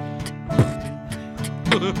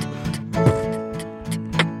 2, 3, 4.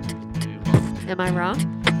 Am I wrong?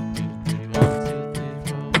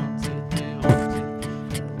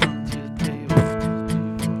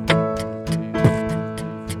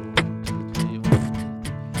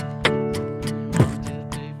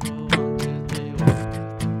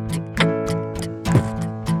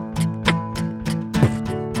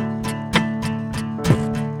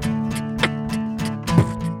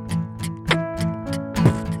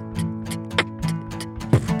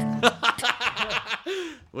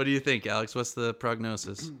 What do you think, Alex? What's the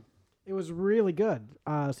prognosis? It was really good.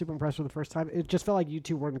 Super impressed for the first time. It just felt like you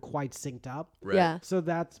two weren't quite synced up. Right. Yeah. So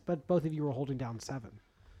but both of you were holding down 7.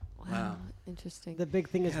 Wow. Interesting. The big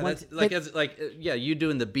thing is Yeah, once that's yeah, you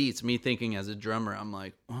doing the beats, me thinking as a drummer, I'm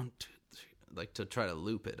like 1, 2, 3, like to try to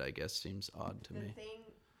loop it, I guess seems odd to me.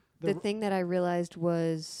 The thing that I realized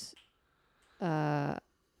was, so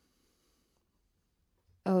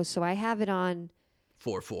I have it on.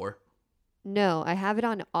 4/4. No, I have it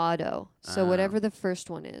on auto. So whatever the first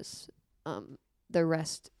one is, the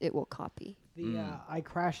rest it will copy. I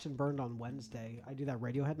crashed and burned on Wednesday. I do that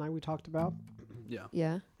Radiohead night we talked about. Yeah.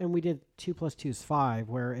 Yeah. And we did 2 + 2 is 5,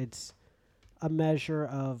 where it's a measure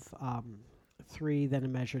of 3, then a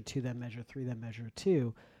measure 2, then measure 3, then measure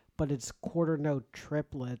 2. But it's quarter note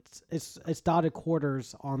triplets. It's dotted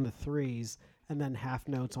quarters on the 3s and then half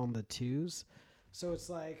notes on the 2s. So it's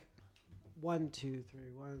like 1, 2, 3,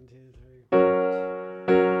 1, 2, 3.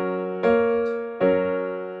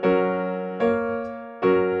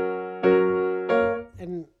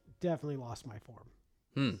 And definitely lost my form.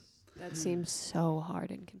 That seems so hard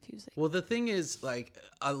and confusing. Well, the thing is, like,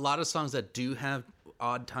 a lot of songs that do have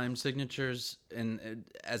odd time signatures, and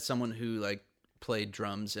as someone who, like, played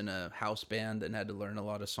drums in a house band and had to learn a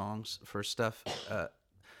lot of songs for stuff,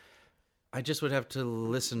 I just would have to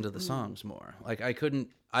listen to the songs more. Like, I'm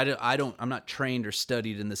not trained or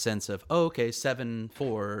studied in the sense of,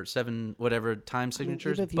 7/4, 7 whatever time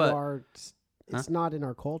signatures. Even if but you are, it's not in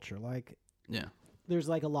our culture. Like, yeah, there's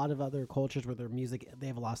like a lot of other cultures where their music, they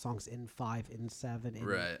have a lot of songs in 5, in 7. In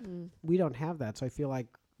right. We don't have that. So I feel like,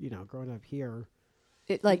 growing up here,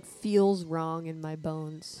 It like feels wrong in my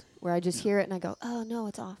bones where I just hear it and I go, oh no,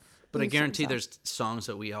 it's off. But I Ooh, guarantee something's there's songs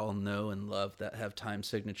that we all know and love that have time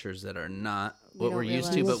signatures that are not what don't we're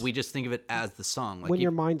used to, realize. but we just think of it as the song. Like when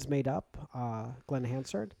your mind's made up, Glenn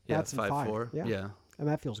Hansard, yeah, that's in 5. Yeah. And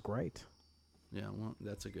that feels great. Yeah, well,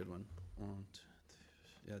 that's a good one. 1, 2,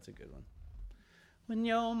 3. Yeah, that's a good one. When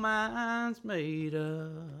your mind's made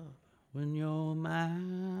up, when your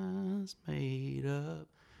mind's made up.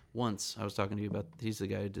 Once, I was talking to you about, he's the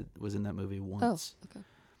guy who was in that movie Once. Oh, okay.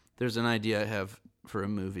 There's an idea I have for a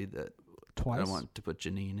movie that Twice. I want to put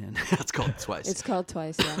Janine in. It's called Twice. It's called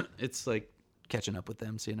Twice, yeah. It's like catching up with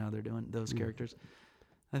them, seeing how they're doing, those characters.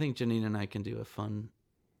 I think Janine and I can do a fun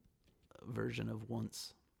version of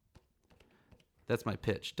Once. That's my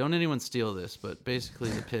pitch. Don't anyone steal this, but basically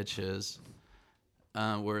the pitch is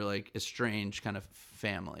we're like estranged kind of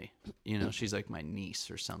family. She's like my niece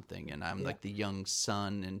or something, and I'm like the young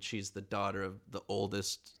son, and she's the daughter of the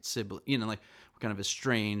oldest sibling. Like we're kind of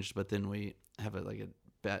estranged, but then we have a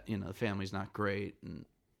bet. The family's not great,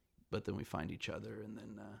 but then we find each other, and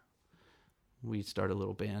then we start a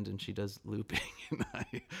little band, and she does looping,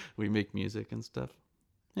 and we make music and stuff.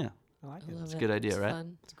 Yeah, I like I it. love it's a good idea, It's right?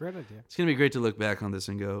 fun. It's a great idea. It's gonna be great to look back on this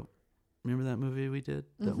and go, remember that movie we did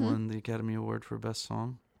that won the Academy Award for Best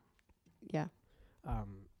Song? Yeah.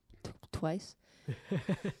 Um, Twice.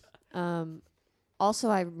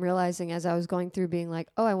 Also, I'm realizing as I was going through being like,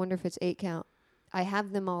 oh, I wonder if it's 8 count. I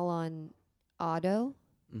have them all on auto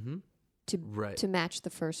Mm-hmm. to to match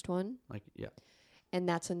the first one. Like, yeah. And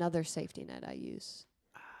that's another safety net I use.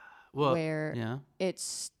 Well, where yeah.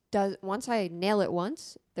 once I nail it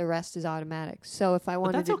once, the rest is automatic. So if I But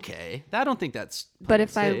wanted that's to, okay. I don't think that's But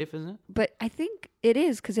if I- safe, isn't it? but I think it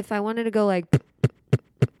is because if I wanted to go like,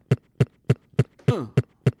 Huh.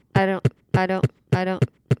 I don't, oh, I don't,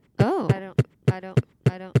 oh, I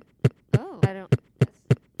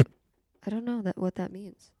don't know what that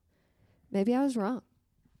means. Maybe I was wrong.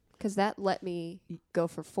 Because that let me go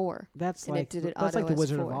for 4. that's And it like did it that's like the auto as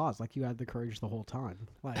Wizard of 4. Oz. Like you had the courage the whole time.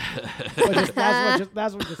 Like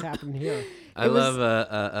that's what just happened here. I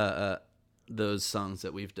love those songs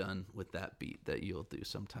that we've done with that beat that you'll do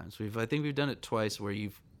sometimes. I think we've done it twice where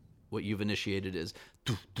what you've initiated is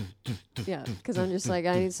Yeah, because I'm just like,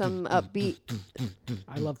 I need some upbeat.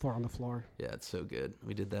 I love Thor on the Floor. yeah, it's so good.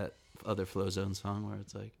 We did that other Flow Zone song where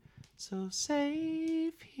it's like, so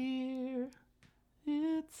safe here.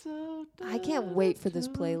 It's so I can't wait for this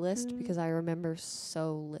playlist because I remember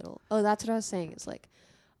so little. Oh, that's what I was saying. It's like,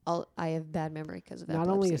 I have bad memory because of Not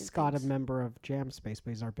epilepsy only and is Scott a things. member of Jam Space,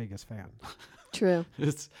 but he's our biggest fan. True.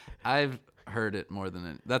 I've heard it more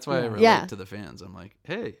than that's why I Yeah. relate Yeah. to the fans. I'm like,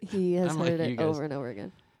 hey, He has I'm like heard you it guys. over and over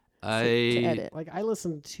again to I edit. Like I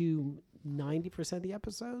listen to 90% of the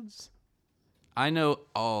episodes. I know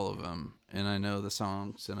all of them, and I know the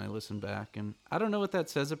songs, and I listen back, and I don't know what that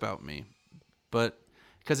says about me, but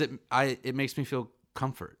because it makes me feel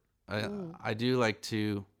comfort. I do like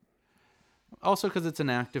to. Also, because it's an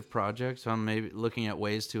active project, so I'm maybe looking at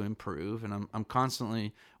ways to improve, and I'm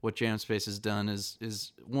constantly. What Jam Space has done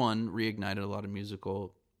is one, reignited a lot of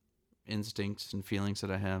musical instincts and feelings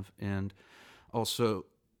that I have, and also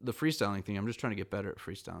the freestyling thing. I'm just trying to get better at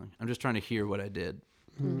freestyling. I'm just trying to hear what I did,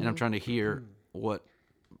 and I'm trying to hear what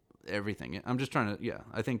everything. I'm just trying to. Yeah,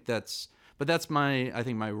 I think that's. But that's my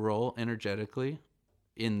role energetically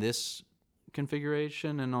in this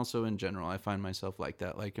configuration, and also in general. I find myself like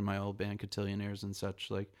that, like in my old band Cotillionaires and such,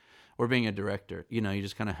 like, or being a director, you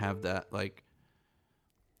just kind of have that, like,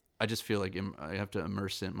 I just feel like I have to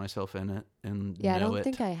immerse myself in it and Yeah, I know don't it.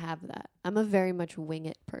 think I have that. I'm a very much wing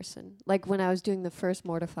it person. Like when I was doing the first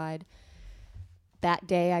Mortified, that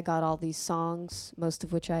day I got all these songs, most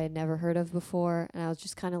of which I had never heard of before, and I was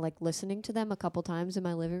just kind of like listening to them a couple times in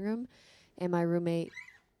my living room, and my roommate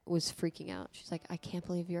was freaking out. She's like, I can't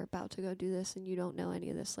believe you're about to go do this and you don't know any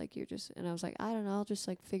of this. Like you're just, and I was like, I don't know, I'll just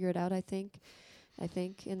like figure it out, I think,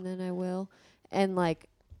 and then I will. And like,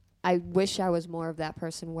 I wish I was more of that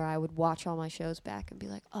person where I would watch all my shows back and be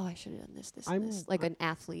like, oh, I should have done this, and this. Like an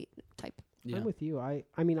athlete type. Yeah. I'm with you. I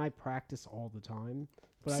mean, I practice all the time.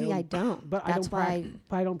 But See, I don't. But That's but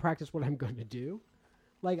I don't practice what I'm going to do.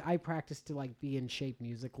 Like I practice to like be in shape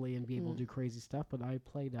musically and be able to do crazy stuff. But I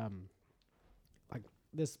played like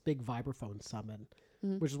this big vibraphone summit,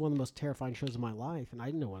 which is one of the most terrifying shows of my life, and I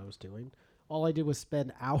didn't know what I was doing. All I did was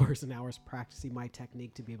spend hours and hours practicing my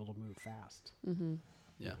technique to be able to move fast.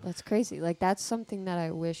 Yeah. That's crazy. Like that's something that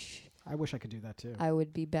I wish I wish I could do that too. I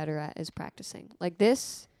would be better at is practicing. Like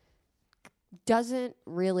this doesn't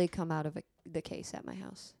really come out of the case at my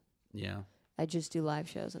house. Yeah. I just do live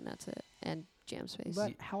shows and that's it. And Jam Space.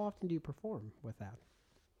 But how often do you perform with that?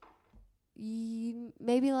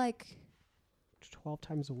 Maybe like 12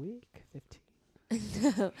 times a week?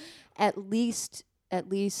 15? at least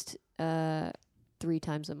 3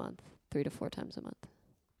 times a month. 3 to 4 times a month.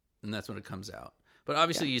 And that's when it comes out. But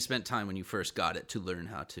obviously you spent time when you first got it to learn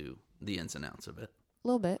the ins and outs of it. A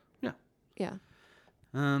little bit. Yeah. Yeah.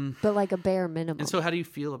 Um, But like a bare minimum. and so how do you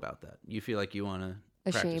feel about that? You feel like you want to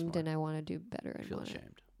Ashamed and I want to do better and feel want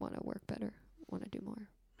ashamed. to work better, want to do more.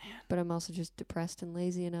 But I'm also just depressed and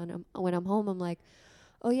lazy, and when I'm home, I'm like,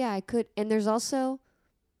 oh yeah, I could. And there's also,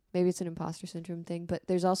 maybe it's an imposter syndrome thing, but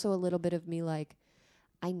there's also a little bit of me like,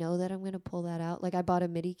 I know that I'm gonna pull that out. Like I bought a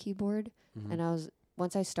MIDI keyboard, and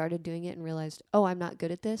once I started doing it and realized, oh, I'm not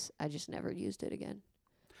good at this, I just never used it again.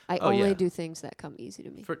 I only do things that come easy to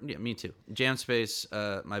me. Yeah, me too. Jam Space,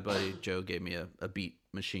 my buddy Joe gave me a beat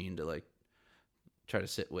machine to like try to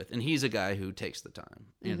sit with, and he's a guy who takes the time,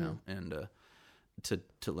 you know, and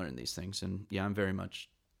to learn these things. And yeah, I'm very much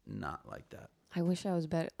not like that. I wish I was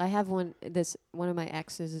better. I have one of my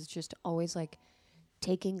exes is just always like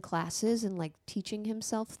taking classes and like teaching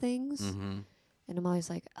himself things. And I'm always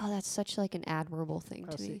like, oh, that's such like an admirable thing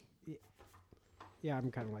to me. Yeah,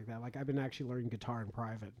 I'm kind of like that. Like I've been actually learning guitar in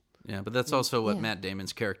private. Yeah, but that's also what Yeah. Matt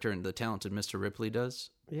Damon's character in The Talented Mr. Ripley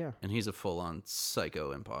does. Yeah. And he's a full-on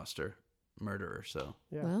psycho imposter murderer, so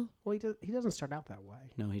Yeah. Well, he doesn't start out that way.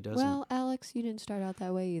 no, he doesn't. Well, Alex, you didn't start out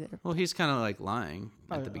that way either. Well, he's kind of like lying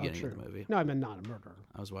at the Oh, beginning of true. the movie. No, I meant not a murderer.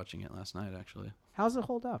 I was watching it last night, actually. How's it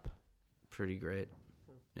hold up? Pretty great.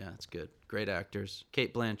 Yeah, it's good. Great actors.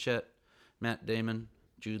 Kate Blanchett, Matt Damon,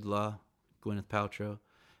 Jude Law, Gwyneth Paltrow,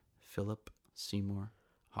 Philip Seymour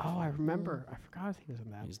Hoffman. Oh, I remember. I forgot he was in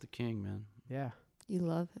that. He's the king, man. Yeah. You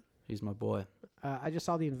love it. He's my boy. I just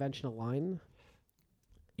saw The Invention of Line.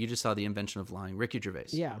 You just saw The Invention of Lying. Ricky Gervais.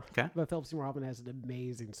 Yeah. Okay. But Philip Seymour Hoffman has an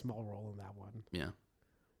amazing small role in that one, Yeah.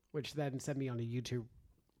 which then sent me on a YouTube,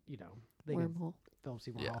 thing of Wormhole. Philip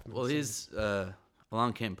Seymour Yeah. Hoffman. Well, so- his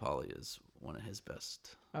Along Came Polly is one of his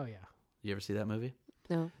best. Oh, yeah. You ever see that movie?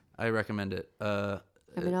 No. I recommend it. I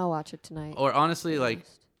mean, I'll watch it tonight. Or honestly, be like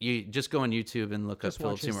honest. you just go on YouTube and look Just up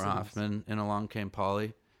Philip watch his Seymour scenes. Hoffman in Along Came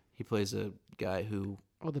Polly. He plays a guy who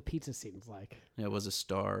Oh, the pizza scene's like. was a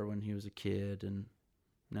star when he was a kid, and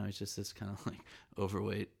now he's just this kind of like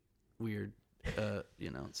overweight, weird,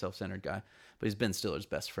 self-centered guy. But he's Ben Stiller's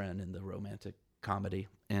best friend in the romantic comedy,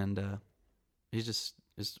 and he's just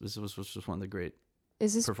this was just one of the great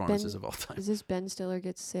Is this performances Ben, of all time. Is this Ben Stiller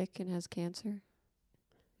gets sick and has cancer?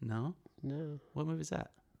 No, No. what movie is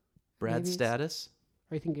that? Brad Maybe it's- Status?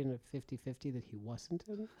 Are you thinking of 50-50 that he wasn't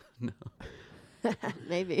in? No,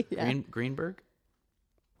 Maybe. Yeah. Greenberg.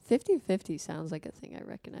 50-50 sounds like a thing I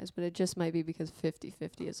recognize, but it just might be because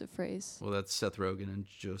 50-50 is a phrase. Well, that's Seth Rogen and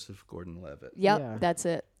Joseph Gordon-Levitt. Yep, Yeah. that's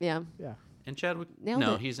it. Yeah. Yeah. And Chadwick. Nailed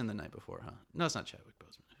no, it. he's in The Night Before, huh? No, it's not Chadwick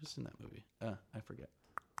Boseman. Who's in that movie? I forget.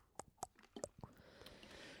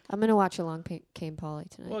 I'm going to watch Along Came Polly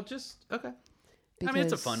tonight. Well, just okay. I mean,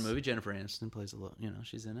 it's a fun because- movie. Jennifer Aniston plays a little.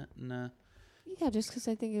 She's in it. And Yeah, just because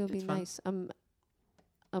I think it would be It's fun. nice.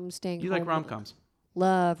 I'm staying you home. like rom-coms?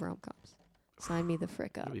 Love rom-coms. Sign me the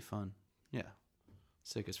frick up. It'll be fun. Yeah,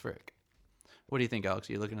 sick as frick. What do you think, Alex?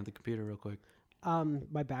 Are you looking at the computer real quick?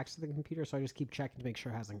 My back's to the computer, so I just keep checking to make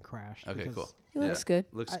sure it hasn't crashed. Okay, because cool. It looks good.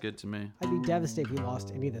 Looks good to me. I'd be devastated if we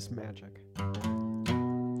lost any of this magic.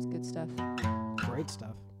 It's good stuff. Great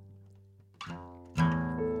stuff.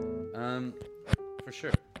 For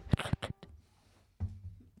sure.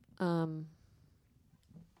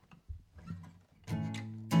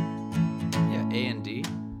 Yeah, A and D.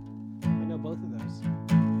 I know both of those.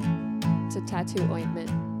 It's a tattoo ointment.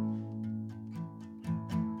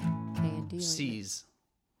 A&D ointment. C's.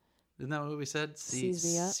 Isn't that what we said? Seize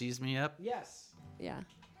me up. Seize me up. Yes. Yeah.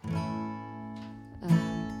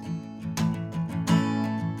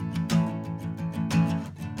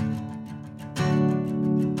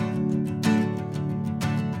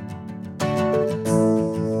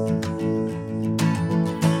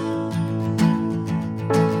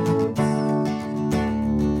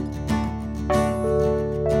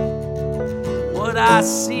 What I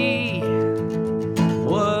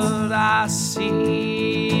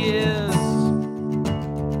see is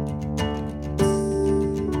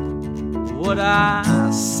what I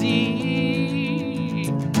see.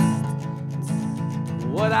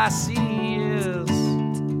 What I see is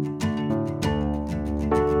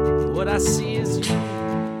what I see is you,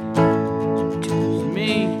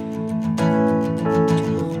 me,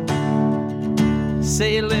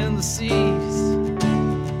 sailing the seas,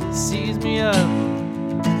 sees me up.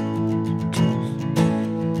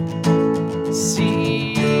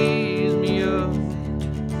 Sees me up.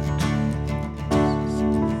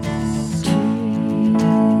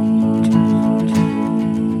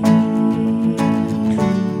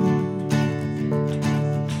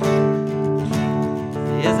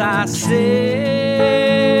 As I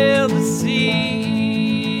sail the seas,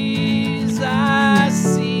 I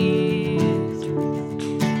see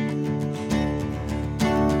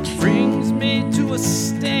brings me to a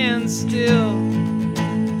standstill.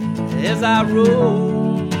 As I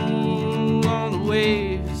roll on the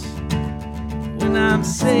waves, when I'm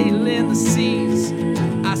sailing the seas,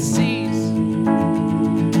 I cease,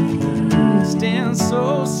 stand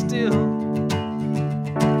so still.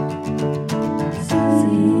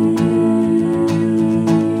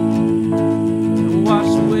 And watch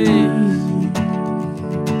the waves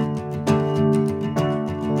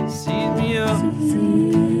seize me up.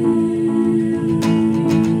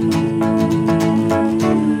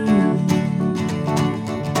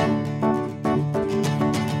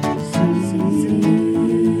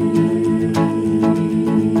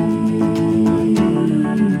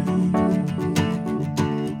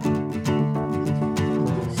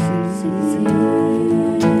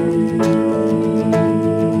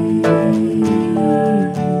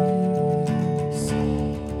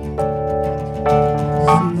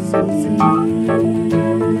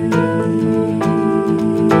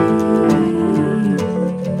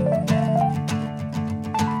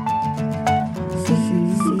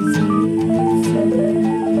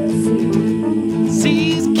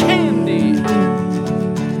 Sees candy.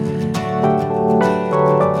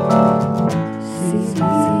 Seize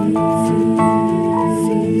me up.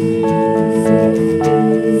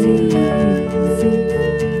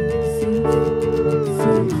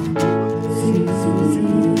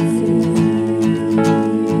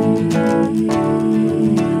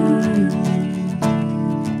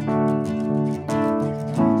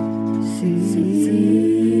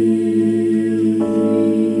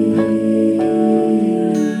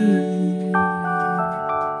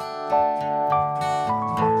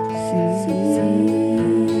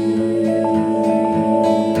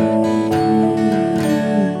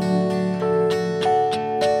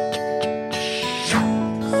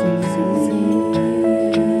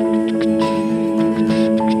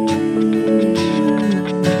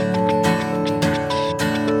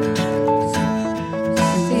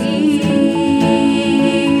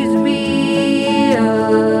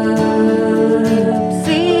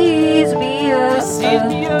 Seize me up. Sees me up. Seize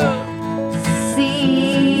me up.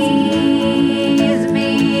 Seize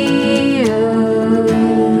me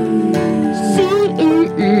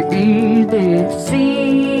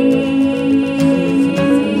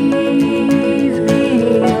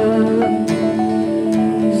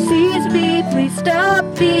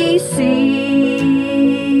me see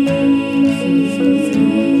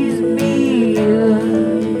me.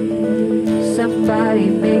 Somebody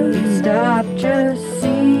make me stop, just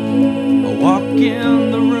see. I walk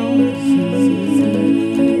in the room,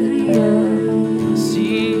 I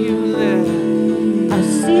see you there. I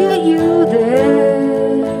see you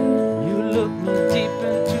there. You look me deep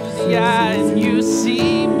into the eye and you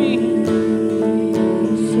see me.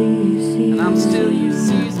 See, And I'm still, you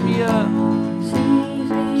seize me up.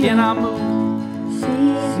 Can I move?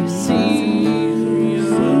 You seize me up.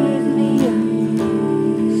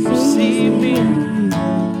 You see me.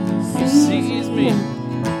 You seize me.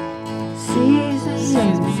 Seize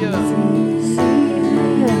me up.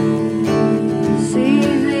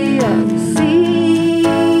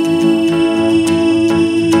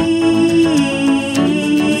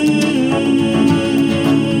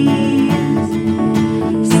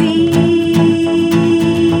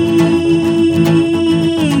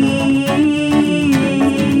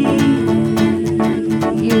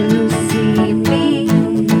 You see me,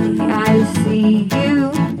 I see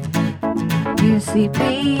you. You see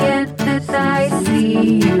me and then I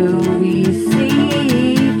see you. We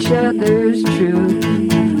see each other's truth.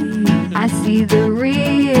 I see the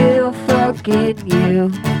real fucking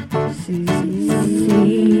you. Sees me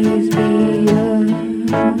up.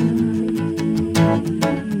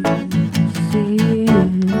 See you.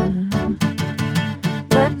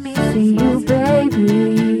 Let me see you,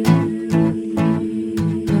 baby.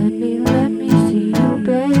 Let me see you,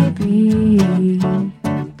 baby.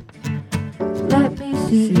 Let me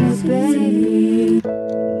see you, baby.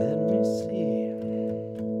 Let me see. Let me see you.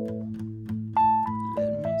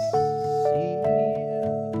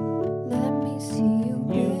 Let me see you,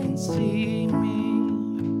 You can see me.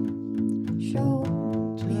 show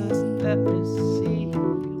Just let me see.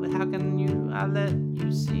 How can I let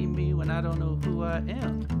you see me when I don't know who I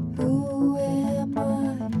am? who am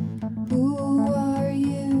I? Who are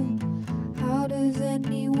you? How does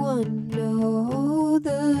anyone know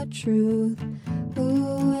the truth?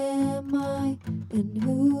 Who am I and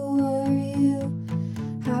who are you?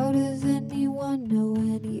 How does anyone know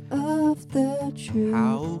any of the truth?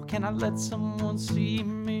 How can I let someone see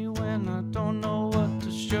me when I don't know what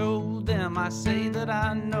to show them? I say that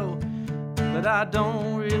I know, but I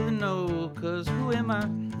don't really know. 'Cause who am I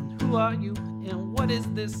and who are you? And what is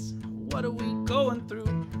this? What are we going through?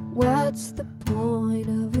 What's the point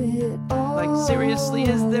of it all? Like seriously,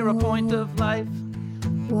 is there a point of life?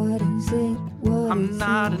 What is it? What I'm is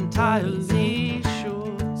not it? entirely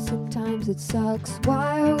sure. Sometimes it sucks.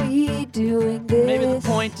 Why are we doing this? Maybe the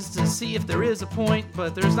point is to see if there is a point,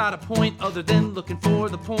 but there's not a point other than looking for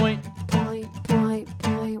the point. Point. Why?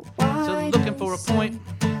 So looking for a point.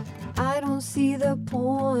 I don't see the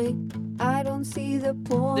point. I don't see the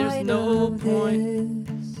point. There's no of point.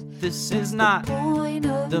 This. This is not Point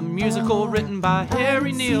of the musical written by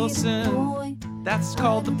Harry Nilsson. That's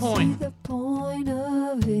called The Point. The point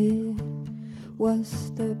of it. What's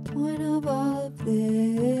the point of all of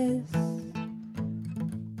this?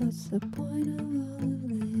 What's the point of all of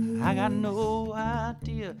this? I got no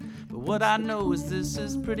idea, but what I know is this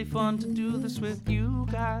is pretty fun to do this with you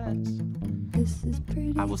guys. This is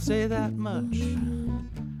pretty. I will say that much.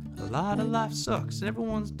 A lot of life sucks.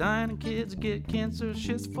 Everyone's dying and kids get cancer.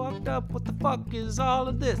 Shit's fucked up. What the fuck is all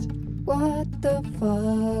of this? What the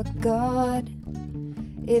fuck, God?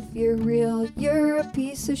 If you're real, you're a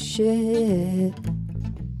piece of shit.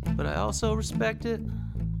 But I also respect it,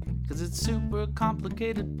 'cause it's super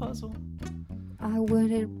complicated puzzle. I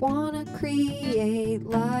wouldn't wanna create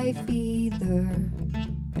life either.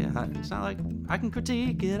 Yeah, it's not like I can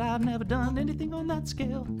critique it. I've never done anything on that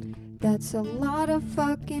scale. That's a lot of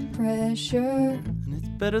fucking pressure. And it's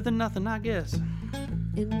better than nothing, I guess.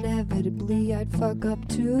 Inevitably, I'd fuck up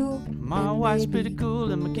too. My And wife's maybe- pretty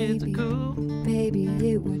cool and my kids are cool. Maybe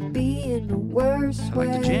it would be in a worse I way.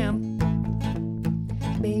 like to jam.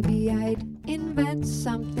 Maybe I'd invent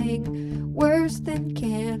something worse than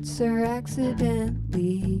cancer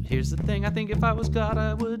accidentally. Here's the thing, I think if I was God,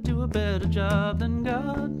 I would do a better job than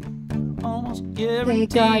God. Almost Hey guarantee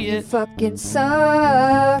God, you it. fucking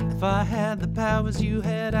suck. If I had the powers you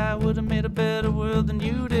had, I would have made a better world than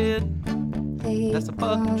you did. Hey That's the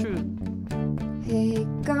fucking God, truth. Hey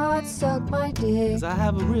God, suck my dick. 'Cause I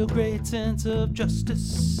have a real great sense of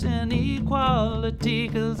justice and equality.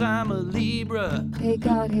 'Cause I'm a Libra. Hey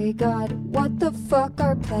God, what the fuck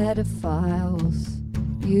are pedophiles?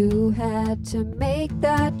 You had to make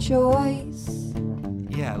that choice.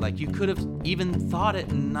 Yeah, like you could have even thought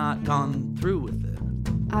it and not gone through with it.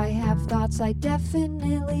 I have thoughts I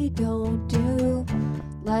definitely don't do.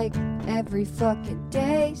 like every fucking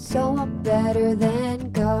day. So I'm better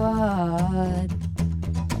than God.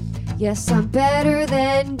 Yes, I'm better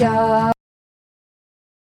than God.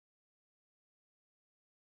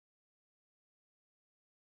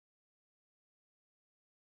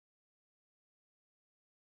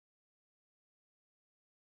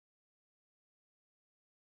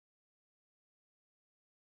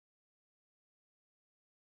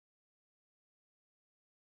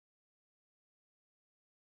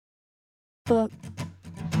 Fuck,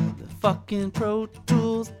 The fucking Pro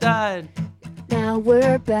Tools died. now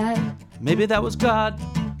we're back. Maybe that was God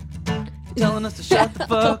telling us to shut the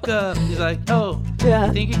fuck up. He's like, oh, Yeah.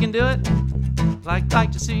 you think you can do it? Like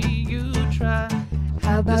to see you try.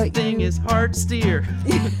 How This about thing you? is hard to steer.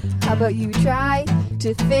 How about you try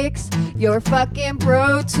to fix your fucking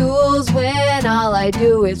Pro Tools when all I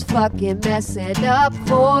do is fucking mess it up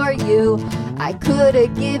for you? I could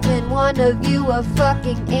have given one of you a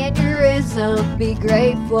fucking aneurysm. Be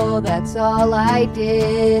grateful, that's all I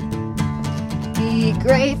did. Be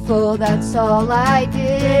grateful, that's all I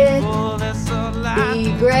did. Oh, that's all I Be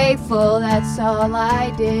do. grateful, that's all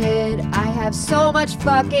I did. I have so much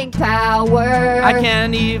fucking power. I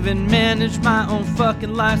can't even manage my own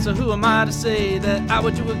fucking life, so who am I to say that I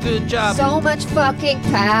would do a good job? So much fucking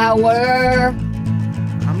power.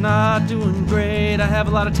 I'm not doing great. I have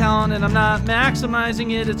a lot of talent and I'm not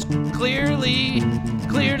maximizing it. It's clearly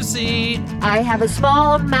clear to see. I have a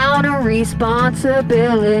small amount of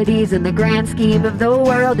responsibilities in the grand scheme of the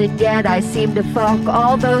world, and yet I seem to fuck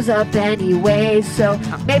all those up anyway. So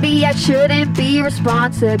maybe I shouldn't be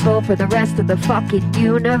responsible for the rest of the fucking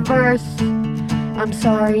universe. I'm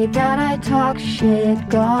sorry that I talk shit, I'm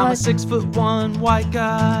God. a 6'1" white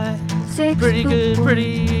guy. Six Pretty foot good, one.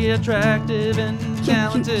 pretty attractive and Cute,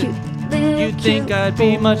 talented. cute, little You'd think cute I'd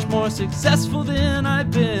be boy. much more successful than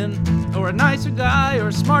I've been, or a nicer guy,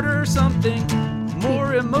 or smarter or something,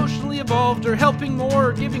 more emotionally evolved, or helping more,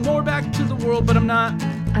 or giving more back to the world, but I'm not.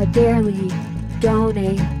 I barely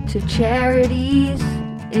donate to charities,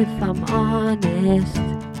 if I'm honest.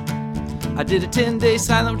 I did a 10-day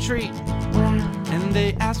silent retreat, Wow. and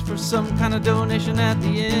they asked for some kind of donation at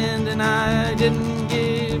the end, and I didn't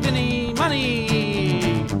give any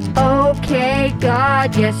money. Okay,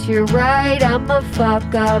 God, yes, you're right. I'm a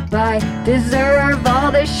fuck up. I deserve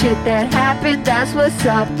all the shit that happened. That's what's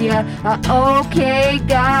up, yeah. Okay,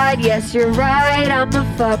 God, yes, you're right. I'm a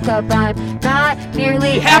fuck up. I'm not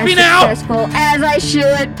nearly You happy as now? successful as I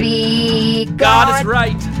should be. God is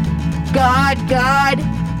right. God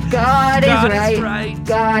is God right. is right.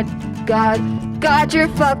 God, you're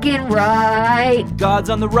fucking right. God's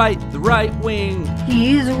on the right wing.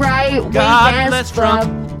 He's right. God wing bless as fuck.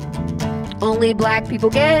 Trump. Only black people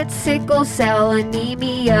get sickle cell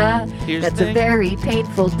anemia. Here's That's the a thing. very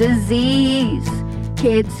painful disease.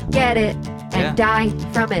 Kids get it and Yeah. die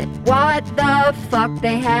from it. What the fuck?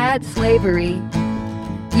 They had slavery.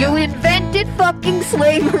 You invented fucking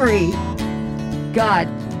slavery. God.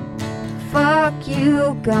 Fuck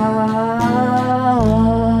you, God.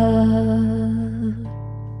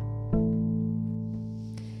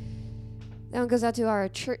 That one goes out to our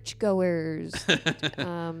churchgoers.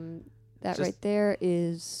 That Just- right there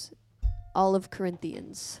is all of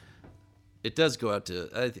Corinthians. It does go out to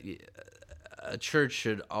a church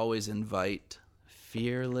should always invite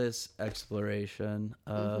fearless exploration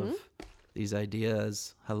of these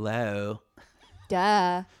ideas. Hello.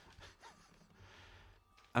 Duh.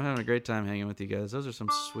 I'm having a great time hanging with you guys. Those are some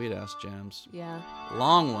sweet ass jams. Yeah.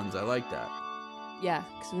 Long ones. I like that. Yeah,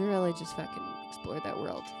 because we really just fucking explored that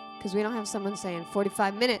world. Because we don't have someone saying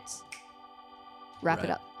 45 minutes. Wrap it Right.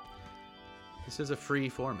 up. This is a free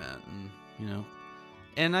format,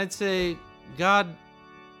 and I'd say God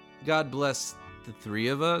bless the three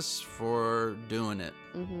of us for doing it.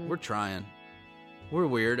 Mm-hmm. We're trying. We're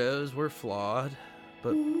weirdos. We're flawed,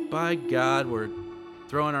 but by God, we're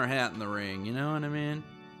throwing our hat in the ring. You know what I mean?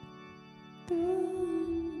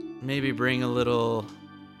 Maybe bring a little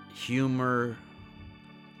humor,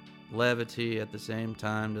 levity at the same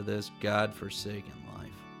time to this God-forsaken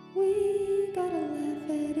life. We gotta laugh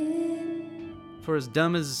at it. For as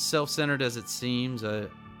dumb as self-centered as it seems,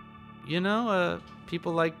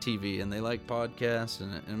 people like TV and they like podcasts,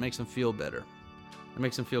 and it makes them feel better. It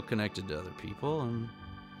makes them feel connected to other people, and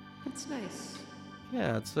That's nice.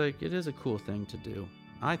 yeah, it's like it is a cool thing to do,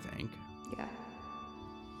 I think. Yeah.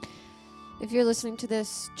 If you're listening to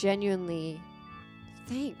this genuinely,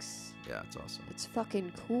 thanks. Yeah, it's awesome. It's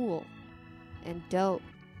fucking cool and dope.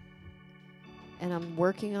 And I'm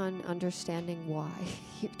working on understanding why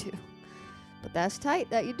you do. But that's tight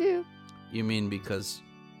that you do. You mean because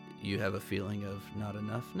you have a feeling of not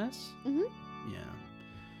enough-ness? Mm-hmm. Yeah.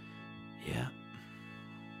 Yeah.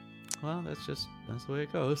 Well, that's the way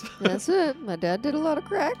it goes. That's it. My dad did a lot of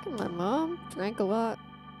crack, and my mom drank a lot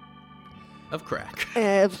Of crack.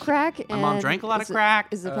 of crack. My mom and drank a lot of is crack.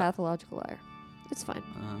 Is a pathological liar. It's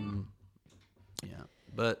fine. Yeah.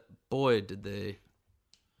 But boy, did they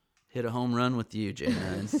hit a home run with you,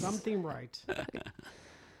 J9. Something right.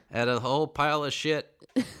 Had a whole pile of shit.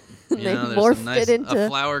 They There's morphed some nice, it into- a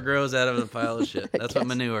flower grows out of a pile of shit. That's what guess.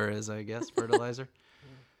 manure is, I guess. Fertilizer.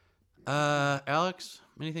 Alex,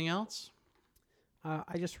 anything else?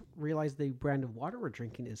 I just realized the brand of water we're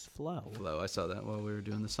drinking is Flow. Flo, I saw that while we were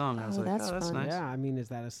doing the song. I was Oh, like, that's oh, that's fun. nice. Yeah, I mean, is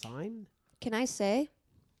that a sign? Can I say?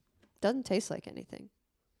 Doesn't taste like anything.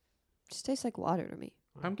 Just tastes like water to me.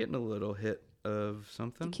 I'm getting a little hit of The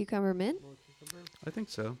something. cucumber mint? I think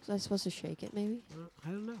so. Was I supposed to shake it maybe? I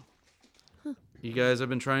don't know. You guys, I've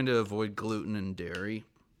been trying to avoid gluten and dairy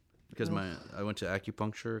because I went to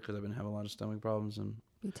acupuncture because I've been having a lot of stomach problems and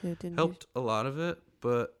Me too. Didn't helped a lot of it.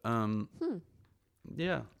 But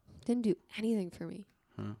yeah. Didn't do anything for me.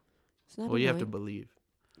 Huh. It's not Well, you have to annoying. believe.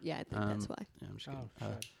 Yeah, I think that's why. Yeah, I'm just Oh,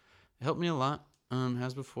 kidding. shit. It helped me a lot.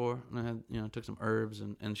 Has before, and I had took some herbs,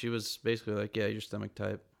 and she was basically like, yeah, your stomach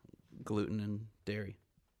type, gluten and dairy.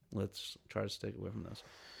 Let's try to stay away from those.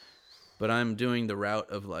 But I'm doing the route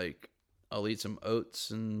of like, I'll eat some oats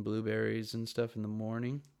and blueberries and stuff in the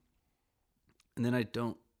morning, and then I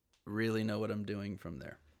don't really know what I'm doing from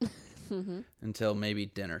there until maybe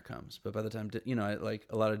dinner comes. But by the time like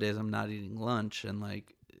a lot of days I'm not eating lunch, and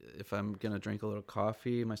like if I'm gonna drink a little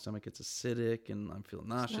coffee, my stomach gets acidic and I'm feeling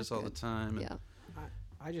nauseous all the good. time. and Yeah.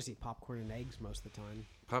 I just eat popcorn and eggs most of the time.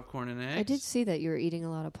 Popcorn and eggs. I did see that you were eating a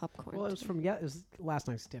lot of popcorn. Well, it was today. it was last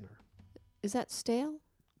night's dinner. Is that stale?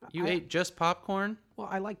 You I- ate just popcorn? Well,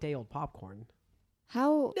 I like day old popcorn.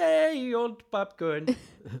 How Hey, old popcorn.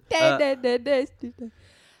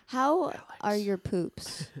 How are your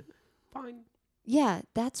poops? Fine. Yeah,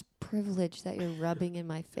 that's privilege that you're rubbing in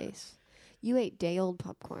my face. You ate day old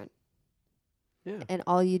popcorn, Yeah. and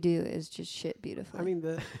all you do is just shit beautifully. I mean,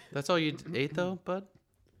 the That's all you ate, though, bud?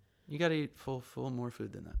 You got to eat full more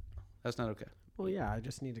food than that. That's not okay. well, yeah, I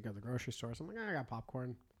just need to go to the grocery store. So I'm like, I got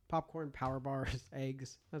popcorn, power bars,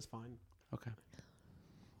 eggs. That's fine. Okay.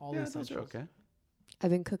 All Yeah, these those are okay. I've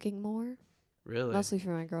been cooking more, Really? mostly for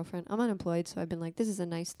my girlfriend. I'm unemployed, so I've been like, this is a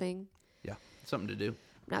nice thing. Yeah. Something to do.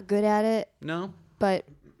 I'm not good at it, No? but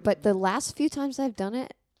the last few times I've done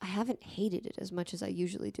it, I haven't hated it as much as I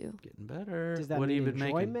usually do. Getting better. Does that what mean have you been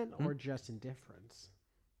enjoyment making? or just indifference?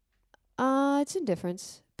 It's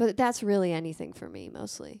indifference, but that's really anything for me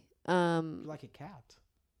mostly. You're like a cat.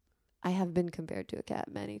 I have been compared to a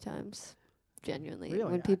cat many times, genuinely.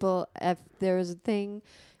 Really? When people, if there was a thing,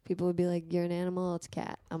 people would be like, "You're an animal, it's a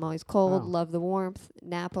cat." I'm always cold, Oh. love the warmth,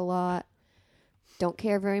 nap a lot, don't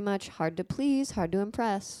care very much, hard to please, hard to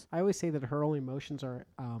impress. I always say that her only emotions are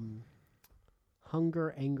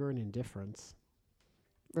hunger, anger, and indifference.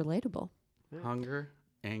 Relatable. Hunger,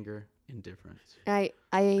 anger, indifference. I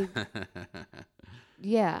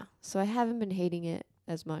yeah. So I haven't been hating it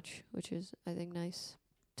as much, which is I think nice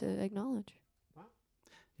to acknowledge.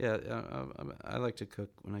 Yeah, I like to cook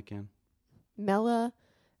when I can. Mela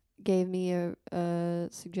gave me a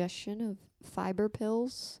suggestion of fiber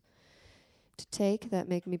pills to take that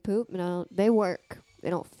make me poop. Now they work. They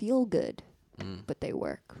don't feel good, but they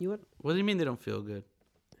work. You would What do you mean they don't feel good?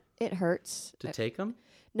 It hurts. To take them?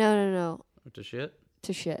 No. Or to shit?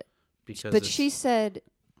 To shit. Because But it's- she said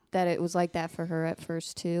that it was like that for her at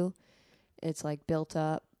first too. It's like built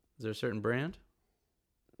up. Is there a certain brand?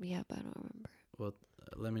 Yeah, but I don't remember. Well,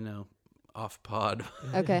 let me know. Off pod.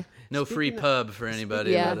 Okay. No free Speaking of- pub for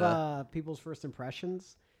anybody. Yeah. but, of people's first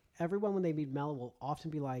impressions. Everyone, when they meet Mel, will often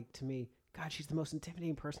be like to me, "God, she's the most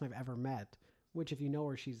intimidating person I've ever met." Which, if you know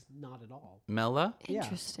her, she's not at all. Mela? Yeah.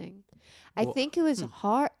 Interesting. I Well, think it was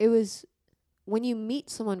hard. It was when you meet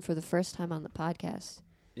someone for the first time on the podcast.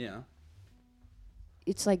 Yeah.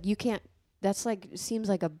 It's like you can't. That's like seems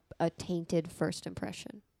like a tainted first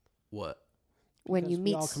impression What? when Because you we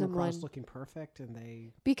meet all come across someone, looking perfect, and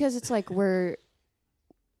they because it's like we're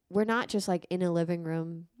not just like in a living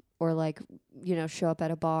room or like show up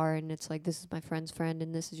at a bar and it's like, this is my friend's friend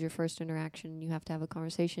and this is your first interaction and you have to have a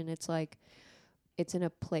conversation. It's like it's in a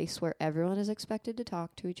place where everyone is expected to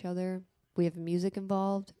talk to each other. We have music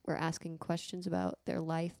involved. We're asking questions about their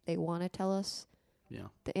life. They want to tell us Yeah.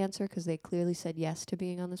 the answer because they clearly said yes to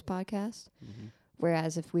being on this podcast. Mm-hmm.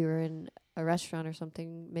 Whereas if we were in a restaurant or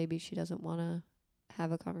something, maybe she doesn't want to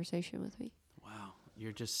have a conversation with me. Wow.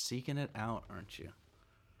 You're just seeking it out, aren't you?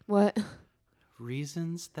 What?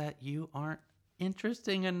 Reasons that you aren't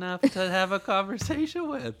interesting enough to have a conversation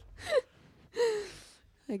with.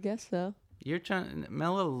 I guess so. You're trying.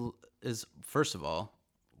 Mela is first of all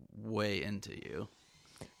way into you.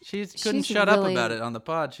 She couldn't She's shut up really- about it on the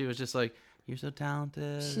pod. She was just like, "You're so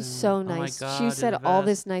talented." She's and, so "Oh my nice. God, She you're said the all best."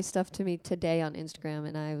 this nice stuff to me today on Instagram,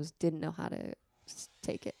 and I didn't know how to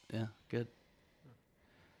take it. Yeah, good.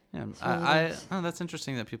 Yeah, It's really nice. oh, that's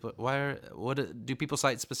interesting that people. Do people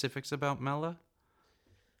cite specifics about Mela?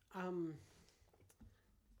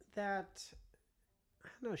 That I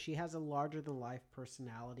don't know. She has a larger than life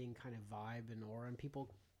personality and kind of vibe and aura, and people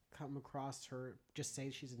come across her just say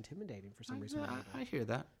she's intimidating for some reason. or another. I hear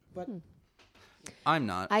that. But I'm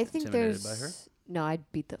not I think intimidated there's by her. no.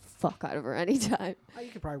 I'd beat the fuck out of her anytime. you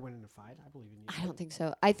could probably win in a fight. I believe in you. I don't think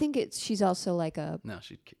so. I think she's also like a No,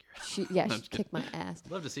 she'd kick your ass. she'd No, I'm just kick my ass.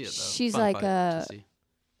 Love to see it though. She's Fun like fight to a- see.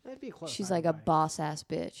 That'd be a close. She's fight, like a right? boss ass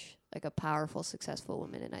bitch, like a powerful, successful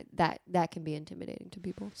woman, and that can be intimidating to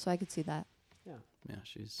people. So I could see that. Yeah,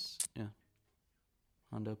 she's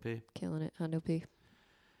Hondo P. Killing it, Hondo P.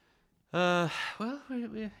 Well,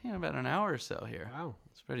 we about an hour or so here. Wow.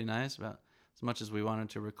 It's pretty nice. About as much as we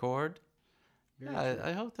wanted to record. Very Yeah, true.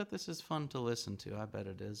 I hope that this is fun to listen to. I bet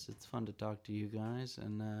it is. It's fun to talk to you guys,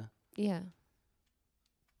 and Yeah.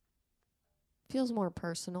 Feels more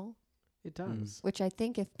personal, It does. which I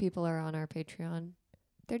think if people are on our Patreon,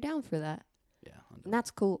 they're down for that, yeah, Hondo, and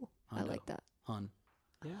that's cool. Hondo. I like that. Hun.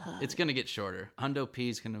 Yeah. It's gonna get shorter. Hondo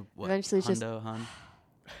P's gonna what? Eventually it's just- Hondo Hun.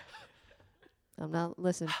 I'm not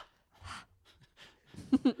listen.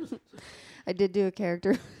 I did do a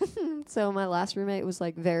character. So my last roommate was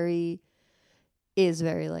like very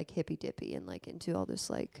like hippy dippy and like into all this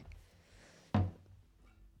like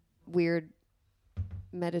weird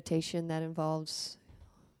meditation that involves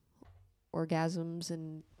orgasms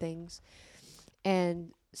and things.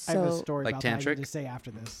 And I have a so story Like about that I tantric? need to say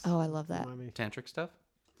after this. oh, I love that. Remind me. Tantric stuff.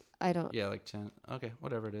 I don't Yeah, like okay,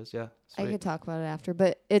 whatever it is. Yeah, I sweet. could talk about it after,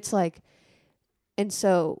 but it's like, and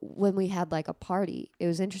so when we had like a party, it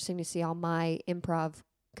was interesting to see all my improv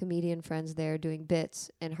comedian friends there doing bits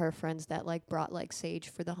and her friends that like brought like sage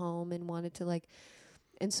for the home and wanted to like,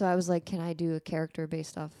 and so I was like, can I do a character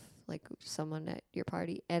based off like someone at your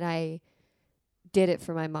party? And I did it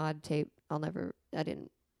for my mod tape. I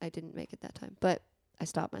didn't make it that time, but I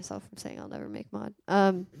stopped myself from saying I'll never make mod.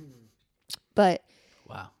 But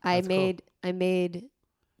Wow. I that's cool. made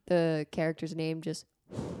the character's name just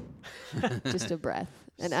just a breath,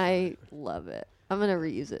 and I love it. I'm gonna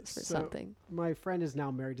reuse it for So- something. My friend is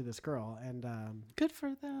now married to this girl, and Good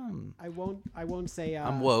for them. I won't say.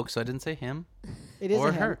 I'm woke, so I didn't say him. It is or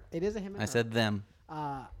a him. her. It is a him. And I her. said them.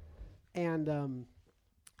 And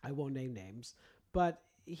I won't name names, but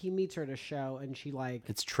he meets her at a show, and she like,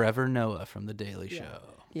 It's Trevor Noah from The Daily Yeah. Show.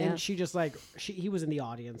 Yeah, and she just like, he was in the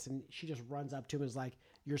audience, and she just runs up to him and is like,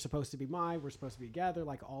 "You're supposed to be mine. We're supposed to be together."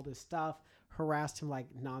 Like all this stuff, harassed him like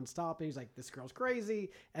nonstop, and he's like, "This girl's crazy."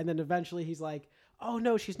 And then eventually he's like, "Oh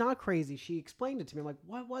no, she's not crazy." She explained it to me. I'm like,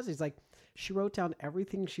 "What was it?" He's like, "She wrote down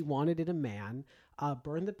everything she wanted in a man,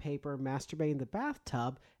 burned the paper, masturbated in the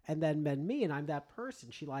bathtub, and then met me, and I'm that person."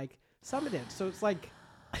 She like summoned it. So it's like,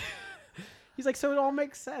 he's like, "So it all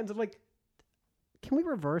makes sense." I'm like, can we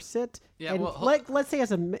reverse it? Yeah, And well, let's say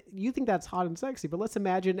you think that's hot and sexy, but let's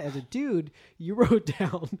imagine as a dude, you wrote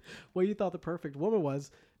down what you thought the perfect woman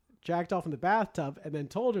was, jacked off in the bathtub, and then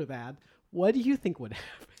told her that. What do you think would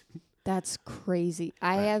happen? that's crazy.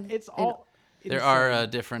 I have It's an- all. There are insane.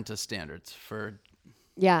 different standards for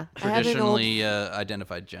yeah. I have an old. traditionally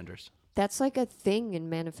identified genders. That's like a thing in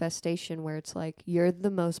manifestation where it's like you're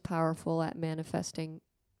the most powerful at manifesting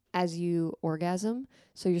as you orgasm.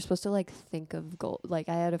 So you're supposed to like think of goal. Like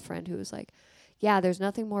I had a friend who was like, "Yeah, there's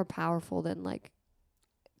nothing more powerful than like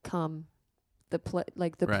come, the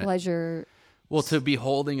Right. pleasure." Well, to be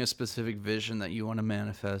holding a specific vision that you want to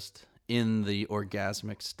manifest in the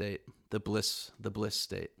orgasmic state, the bliss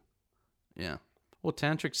state. Yeah. Well,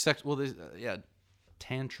 tantric sex. Well,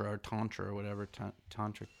 tantra or whatever.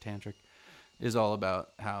 Tantric is all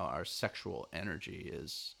about how our sexual energy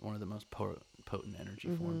is one of the most potent energy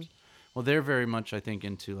forms. Well, they're very much, I think,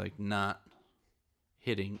 into like not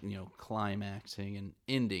hitting, climaxing and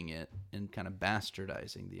ending it and kind of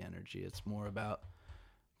bastardizing the energy. It's more about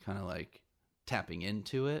kind of like tapping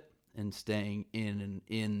into it and staying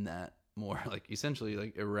in that more like essentially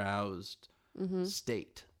like aroused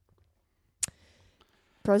state.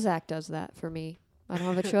 Prozac does that for me. I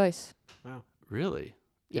don't have a choice. Wow. Really?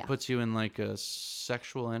 Yeah. It puts you in like a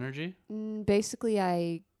sexual energy? Basically,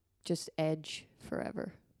 I just edge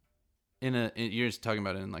forever. You're just talking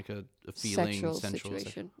about it in like a feeling, Sexual sensual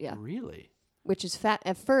situation, yeah. Really? Which is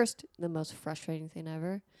at first the most frustrating thing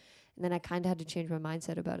ever. And then I kind of had to change my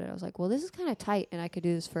mindset about it. I was like, well, this is kind of tight and I could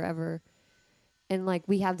do this forever. And like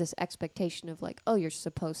we have this expectation of like, oh, you're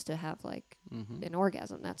supposed to have like Mm-hmm. an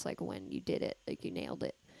orgasm. That's like when you did it, like you nailed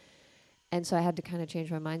it. And so I had to kind of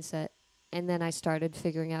change my mindset. And then I started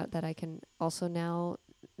figuring out that I can also now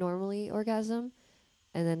normally orgasm.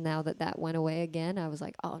 And then now that that went away again, I was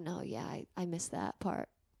like, oh no, yeah, I missed that part.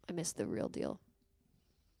 I missed the real deal.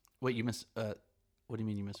 Wait, you miss? What do you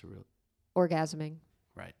mean you miss a real? Orgasming.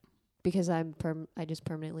 Right. Because I just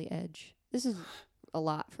permanently edge. This is a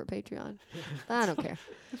lot for Patreon. I don't care.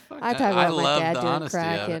 I talk about my love dad the doing honesty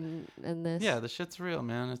crack of it. and this. Yeah, the shit's real,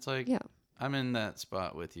 man. It's like Yeah. I'm in that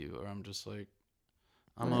spot with you, or I'm just like,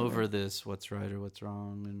 I'm Whatever. over this. What's right or what's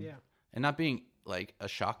wrong, and Yeah. and not being like a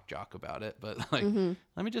shock jock about it, but like, Mm-hmm.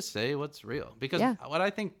 let me just say what's real. Because Yeah. what I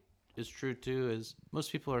think is true too is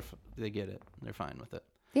most people are they get it, they're fine with it.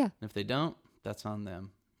 Yeah. And if they don't, that's on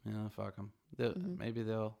them. You know, fuck them. Mhm. Maybe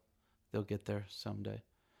they'll get there someday.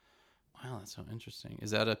 Wow, that's so interesting.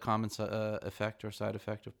 Is that a common effect or side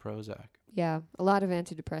effect of Prozac? Yeah. A lot of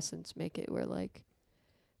antidepressants make it where like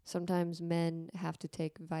sometimes men have to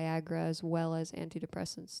take Viagra as well as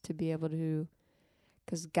antidepressants to be able to,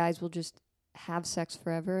 because guys will just have sex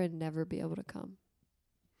forever and never be able to come.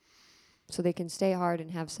 So they can stay hard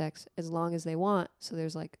and have sex as long as they want. So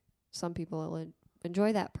there's like some people will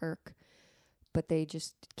enjoy that perk, but they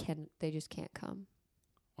just can't come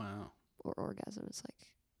Wow. or orgasm. It's like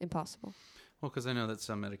impossible. Well, because I know that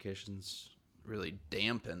some medications really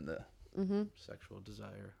dampen the Mm-hmm. sexual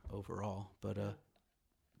desire overall, but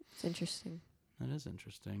It's interesting. that is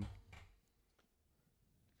interesting.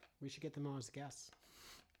 We should get them on as guests.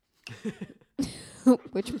 Who?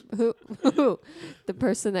 The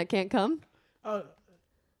person that can't come? Oh,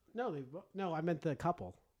 no, I meant the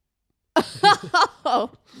couple.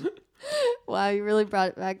 Oh. Wow, you really brought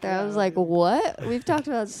it back there. I Yeah, was like, what? We've talked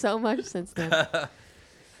about so much since then.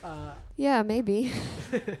 Yeah, maybe.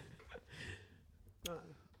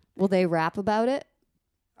 Will they rap about it?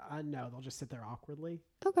 No, they'll just sit there awkwardly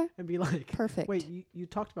Okay. and be like, Perfect. "Wait, you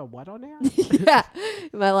talked about what on air?" Yeah.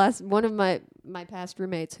 One of my past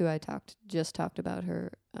roommates who I just talked about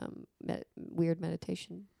her weird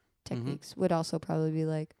meditation techniques would also probably be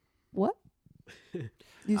like, what?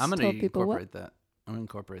 You I'm going told to people what? incorporate that. I'm going to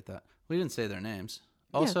incorporate that. We didn't say their names.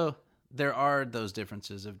 Also, there are those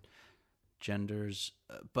differences of genders,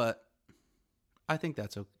 but I think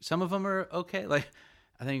that's okay. Some of them are okay. Like,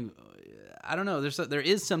 I think, I don't know. There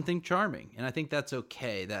is something charming, and I think that's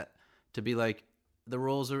okay. That to be like if the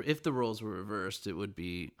roles were reversed, it would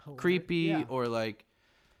be Hilarious. creepy Yeah. or like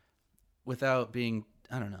without being,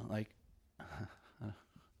 I don't know, like. I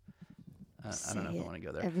don't know Say if I it. want to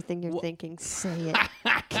go there. Everything you're Wha- thinking, say it,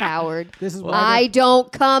 coward. This is why I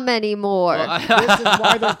don't come anymore. this is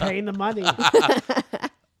why they're paying the money.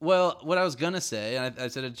 Well, what I was gonna say, and I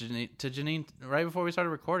said it to Janine right before we started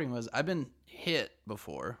recording, was I've been hit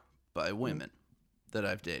before by women that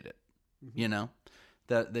I've dated. You know,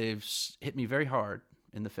 that they've hit me very hard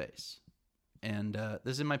in the face, and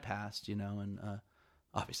this is in my past. You know, and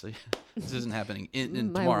obviously this isn't happening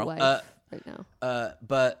in My tomorrow. wife right now.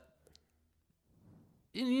 But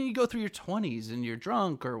you go through your 20s and you're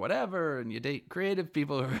drunk or whatever, and you date creative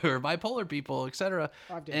people or bipolar people, etc.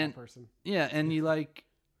 I've dated And that person. yeah, and you like,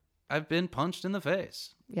 I've been punched in the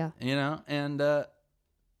face, Yeah. you know, and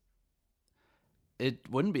it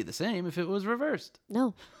wouldn't be the same if it was reversed.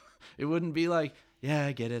 No. It wouldn't be like, yeah,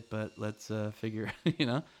 I get it, but let's figure, you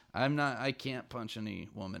know, I can't punch any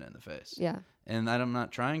woman in the face. Yeah. And I'm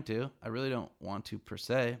not trying to. I really don't want to per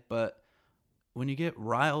se, but when you get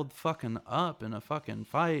riled fucking up in a fucking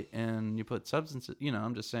fight and you put substances, you know,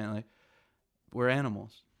 I'm just saying, like, we're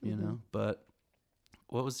animals, you know. But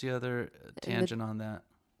what was the other tangent on that?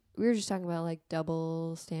 We were just talking about like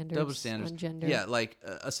double standards on gender. Yeah, like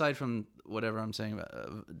aside from whatever I'm saying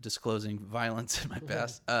about disclosing violence in my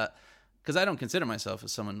past, because I don't consider myself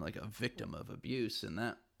as someone like a victim of abuse in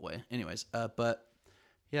that way. Anyways, but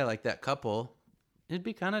yeah, like that couple, it'd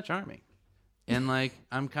be kind of charming. And like,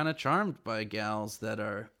 I'm kind of charmed by gals that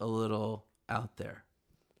are a little out there.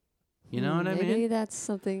 You know what I mean? Maybe that's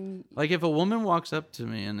something. Like if a woman walks up to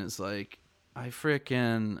me and is like, I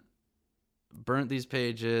frickin' burnt these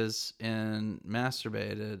pages and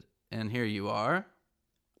masturbated and here you are,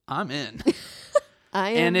 I'm in.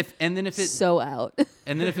 I am and then if it so out.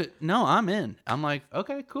 no, I'm in. I'm like,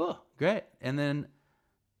 okay, cool, great. And then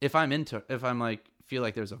if I'm like feel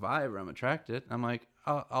like there's a vibe or I'm attracted, I'm like,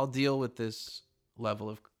 I'll deal with this level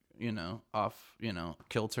of, you know, off, you know,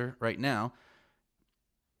 kilter right now.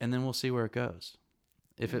 And then we'll see where it goes.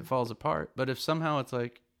 If it falls apart. But if somehow it's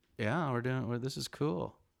like, yeah, this is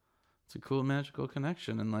cool. It's a cool magical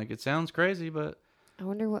connection. And like, it sounds crazy, but I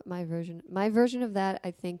wonder what my version of that I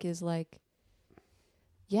think is like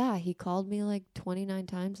yeah, he called me like 29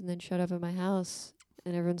 times and then showed up at my house.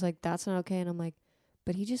 And everyone's like, that's not okay. And I'm like,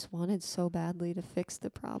 but he just wanted so badly to fix the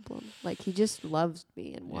problem. Like, he just loves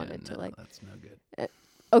me and wanted to, like, that's no good.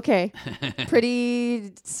 okay,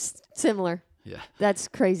 pretty similar. Yeah. That's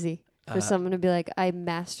crazy for someone to be like, I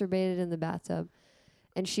masturbated in the bathtub,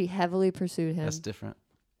 and she heavily pursued him. That's different.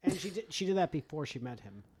 And she did that before she met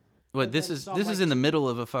him. What But this then is saw, this like, is in the middle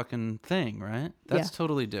of a fucking thing, right? That's Yeah.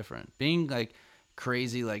 totally different. Being like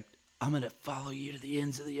crazy, like I'm gonna follow you to the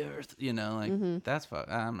ends of the earth, you know, like that's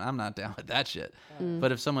I'm not down with that shit.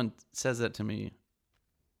 But if someone says that to me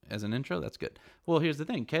as an intro, that's good. Well, here's the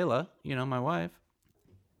thing, Kayla, you know, my wife,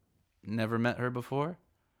 never met her before.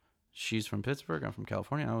 She's from Pittsburgh. I'm from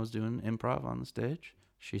California. I was doing improv on the stage.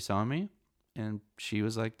 She saw me, and she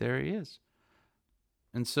was like, "There he is."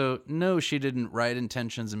 And so, no, she didn't write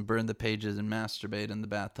intentions and burn the pages and masturbate in the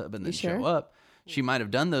bathtub and then show sure? up. She might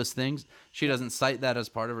have done those things. She doesn't cite that as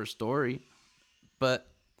part of her story. But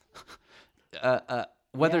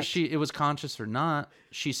whether it was conscious or not,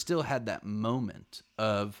 she still had that moment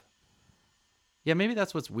of, yeah, maybe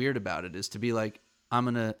that's what's weird about it, is to be like, I'm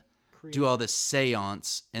going to do all this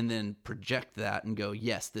seance and then project that and go,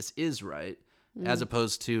 yes, this is right. As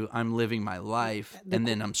opposed to I'm living my life and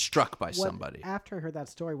then I'm struck by somebody. After I heard that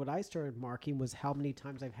story, what I started marking was how many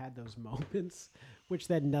times I've had those moments, which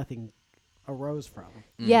then nothing arose from.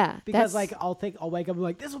 Yeah, Because that's- like I'll wake up and be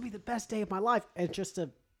like, this will be the best day of my life. And it's just a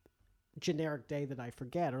generic day that I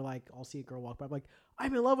forget. Or like I'll see a girl walk by, I'm like,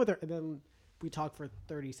 I'm in love with her. And then we talk for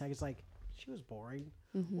 30 seconds, like, she was boring.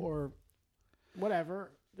 Or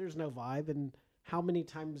whatever. There's no vibe. And how many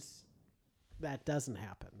times that doesn't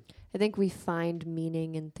happen? I think we find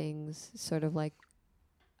meaning in things, sort of like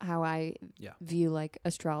how I view like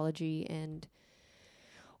astrology and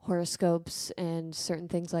horoscopes and certain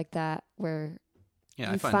things like that, where Yeah,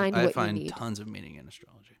 you I find what you find need. tons of meaning in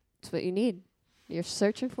astrology. It's what you need. You're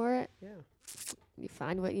searching for it. Yeah. You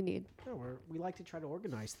find what you need. No, we like to try to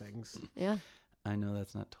organize things. Yeah. I know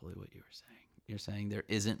that's not totally what you were saying. You're saying there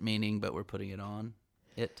isn't meaning, but we're putting it on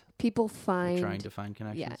it. People We're find. trying to find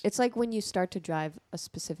connections. Yeah, it's like when you start to drive a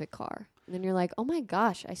specific car, and then you're like, "Oh my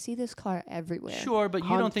gosh, I see this car everywhere." Sure, but you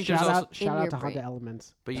don't think there's shout also... out, shout In out your to Honda brain.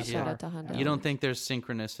 Elements. But you, Shout out to Honda. you don't think there's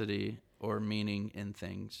synchronicity or meaning in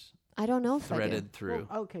things I don't know if I do. threaded through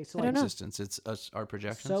Well, okay, so I like don't know. existence. It's us, our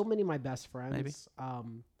projections. so many of my best friends,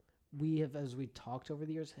 we have, as we talked over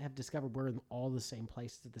the years, have discovered we're in all the same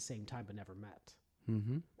places at the same time but never met.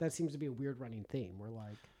 Mm-hmm. That seems to be a weird running theme. We're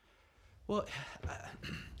like, Well,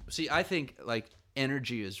 see, I think like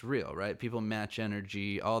energy is real, right? People match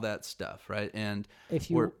energy, all that stuff, right? And if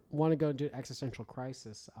we're- you want to go into existential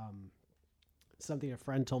crisis, something a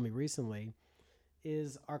friend told me recently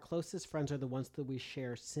is our closest friends are the ones that we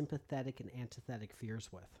share sympathetic and antithetic fears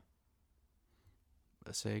with.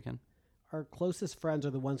 say again. Our closest friends are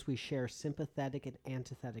the ones we share sympathetic and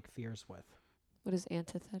antithetic fears with. What does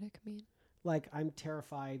antithetic mean? Like, I'm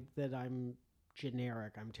terrified that I'm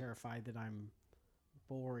generic. I'm terrified that I'm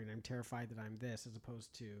boring. I'm terrified that I'm this, as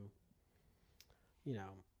opposed to, you know,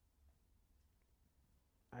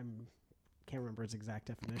 can't remember its exact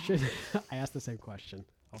definition. I asked the same question.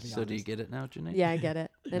 I'll be So honest. do you get it now, Janae? Yeah, I get it,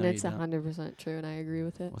 and No, it's you don't. 100% true, and I agree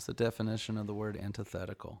with it. What's the definition of the word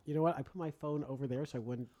antithetical? You know what? I put my phone over there so I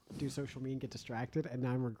wouldn't do social media and get distracted, and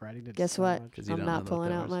now I'm regretting it. Guess so what? much. 'Cause you I'm don't not know what pulling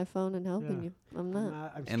that out was. my phone and helping Yeah. you. I'm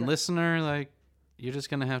not. I'm And listener, like, you're just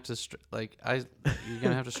gonna have to you're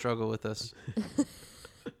gonna have to struggle with this.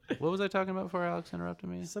 What was I talking about before Alex interrupted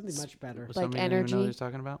me? something much better. Was Like somebody didn't even know what energy? he was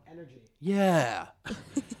talking about? Energy. Yeah.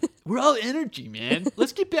 We're all energy, man.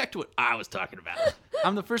 Let's get back to what I was talking about.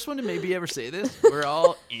 I'm the first one to maybe ever say this. We're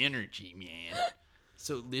all energy, man.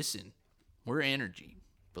 So listen, we're energy.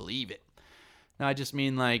 Believe it. No, I just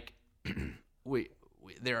mean like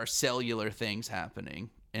there are cellular things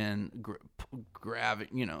happening and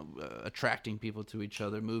attracting people to each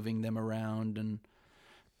other, moving them around,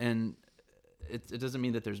 and it doesn't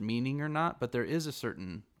mean that there's meaning or not, but there is a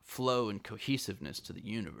certain flow and cohesiveness to the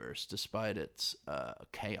universe despite its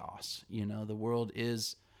chaos. You know, the world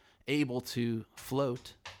is able to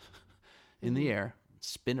float in the air,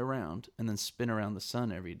 spin around, and then spin around the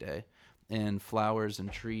sun every day. And flowers and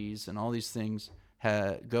trees and all these things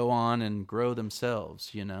go on and grow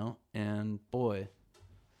themselves, you know? And boy,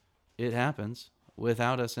 it happens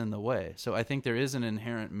without us in the way. So I think there is an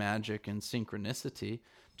inherent magic and synchronicity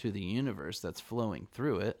to the universe that's flowing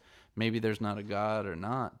through it. Maybe there's not a God or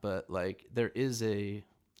not, but like there is a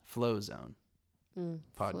Flow Zone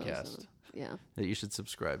podcast Zone. Yeah. that you should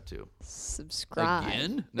subscribe to. Subscribe.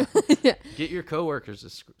 Again? No. Yeah. Get your coworkers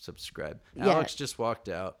to subscribe. Yeah. Alex just walked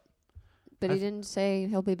out. But I he th- didn't say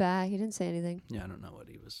he'll be back. He didn't say anything. Yeah, I don't know what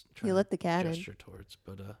he was He trying let to the cat in. gesture towards,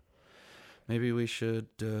 but maybe we should.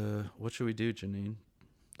 What should we do, Janine?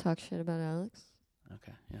 Talk shit about Alex.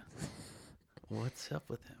 Okay, yeah. What's up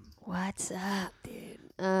with him? What's up, dude?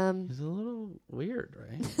 He's a little weird,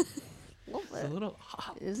 right? He's a little.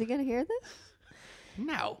 Is he gonna hear this?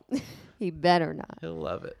 No, He better not. he'll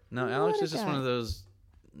love it. No, What Alex a is just one guy. of those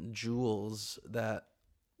jewels that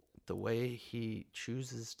the way he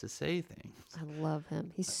chooses to say things. I love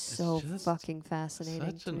him. He's so just fucking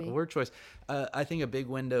fascinating Such to an me. word choice. I think a big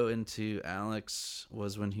window into Alex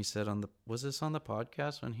was when he said was this on the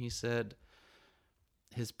podcast when he said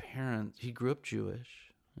his parents, he grew up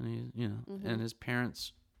Jewish and and his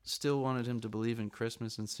parents still wanted him to believe in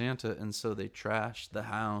Christmas and Santa. And so they trashed the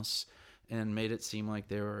house and made it seem like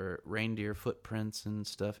there were reindeer footprints and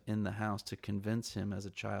stuff in the house to convince him as a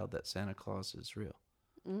child that Santa Claus is real.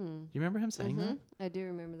 Do you remember him saying that? I do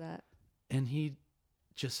remember that. And he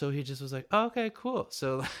just was like, oh, okay, cool.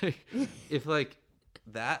 So like, if like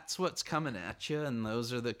that's what's coming at you, and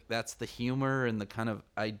that's the humor and the kind of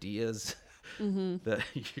ideas that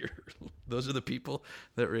those are the people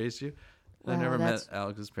that raised you. I Wow, never met that's-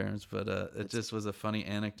 Alex's parents, but it just was a funny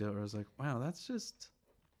anecdote where I was like, wow, that's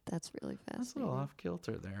really a fascinating. little off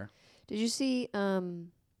kilter there. Did you see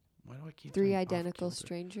Why do I keep Three saying off Identical kilter?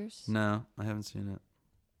 Strangers? No, I haven't seen it.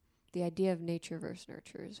 The idea of nature versus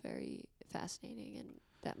nurture is very fascinating, and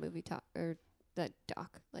that movie talks about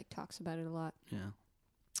it a lot. Yeah.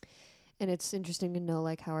 And it's interesting to know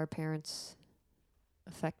like how our parents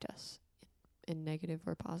affect us in negative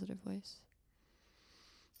or positive ways.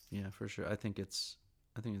 Yeah, for sure. I think it's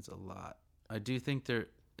a lot. I do think they're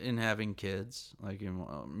in having kids, like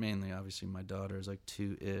mainly obviously my daughter is like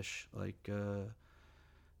 2-ish. Like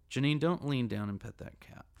Janine, don't lean down and pet that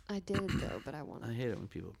cat. I did though, but I want I to. hate it when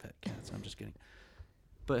people pet cats. I'm just kidding.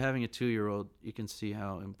 But having a 2-year-old, you can see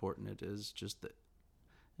how important it is. Just that,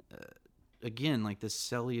 again, like this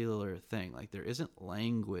cellular thing. Like there isn't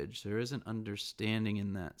language, there isn't understanding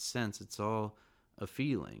in that sense. It's all a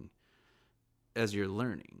feeling as you're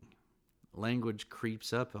learning. Language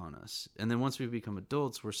creeps up on us. And then once we become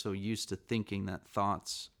adults, we're so used to thinking that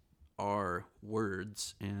thoughts are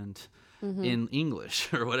words and in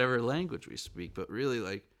English or whatever language we speak. But really,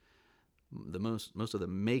 like, the most of the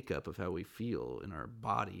makeup of how we feel in our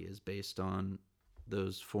body is based on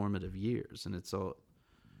those formative years, and it's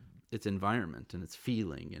environment and it's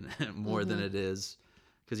feeling and more than it is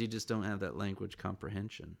because you just don't have that language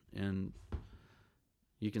comprehension. And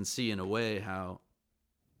you can see in a way how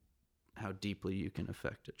deeply you can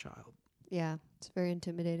affect a child. Yeah, it's very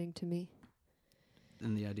intimidating to me.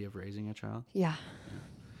 And the idea of raising a child. Yeah.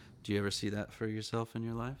 Do you ever see that for yourself in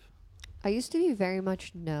your life? I used to be very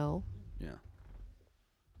much no. Yeah.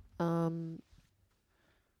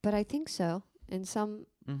 But I think so in some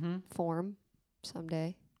form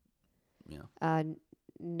someday. Yeah.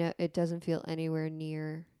 No, it doesn't feel anywhere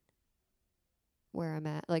near where I'm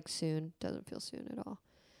at. Like soon doesn't feel soon at all.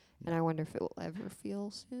 And I wonder if it will ever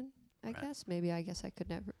feel soon. I guess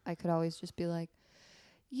I could always just be like,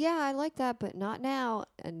 yeah, I like that, but not now.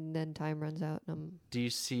 And then time runs out. And Do you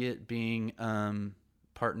see it being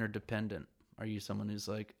partner dependent? Are you someone who's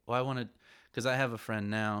like, well, I want to, because I have a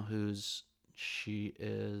friend now she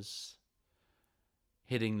is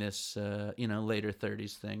hitting this, later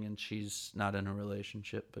 30s thing, and she's not in a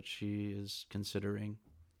relationship, but she is considering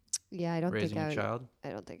yeah, I don't raising think a child I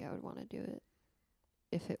don't think I would want to do it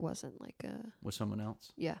if it wasn't like a with someone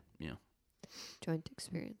else. yeah Yeah. joint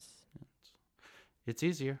experience. It's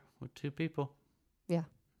easier with 2 people. Yeah,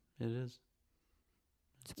 It is.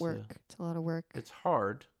 it's work. It's a lot of work. It's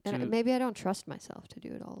hard. And maybe I don't trust myself to do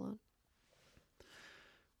it all alone.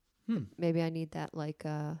 Maybe I need that like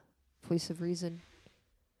voice of reason.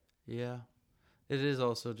 Yeah. It is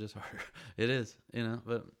also just hard. It is,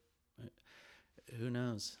 but who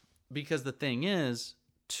knows? Because the thing is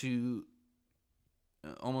to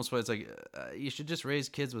almost what it's like, you should just raise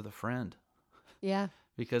kids with a friend. Yeah.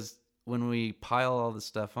 Because when we pile all the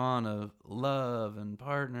stuff on of love and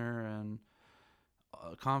partner and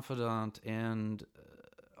confidant and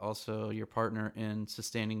also your partner in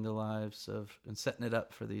sustaining the lives and setting it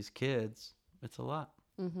up for these kids, it's a lot.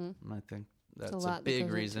 And I think that's a a lot that big goes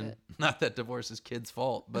into reason. it. Not that divorce is kids'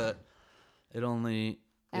 fault, but it only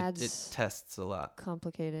it Adds tests a lot.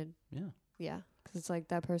 complicated. Yeah. Yeah, because it's like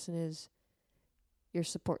that person is your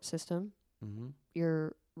support system, Mm-hmm.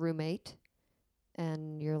 your roommate,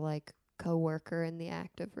 and your like coworker in the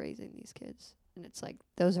act of raising these kids. And it's like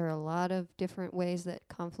those are a lot of different ways that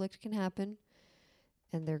conflict can happen,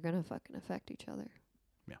 and they're gonna fucking affect each other.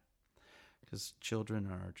 Because children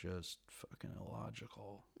are just fucking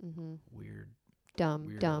illogical, weird. Dumb,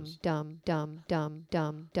 Weirdos. dumb.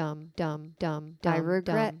 I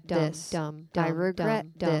regret this. I regret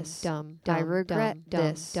this. I regret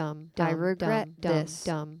this. I regret this.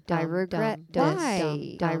 I regret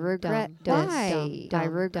why. I regret why.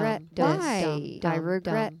 I regret why. I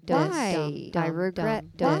regret why. I regret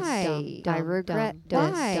why. I regret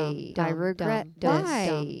why. I regret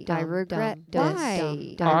why. I regret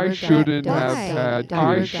why. I shouldn't have had.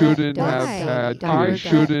 I shouldn't have had. I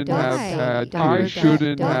shouldn't have had. I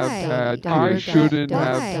shouldn't have had. I shouldn't have had.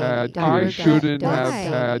 I shouldn't have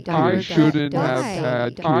had. I shouldn't have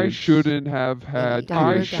had. I shouldn't have had.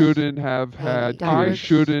 I shouldn't have had. I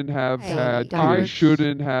shouldn't have had. I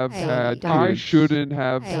shouldn't have had. I shouldn't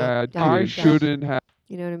have had. I shouldn't have.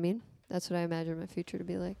 You know what I mean? That's what I imagine my future to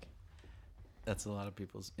be like. That's a lot of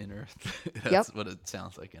people's inner. That's Yep. what it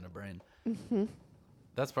sounds like in a brain. Mm-hmm.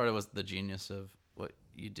 That's part of what's the genius of what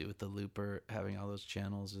you do with the looper, having all those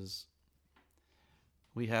channels is.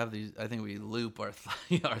 We have these. I think we loop our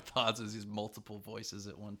our thoughts as these multiple voices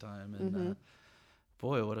at one time, and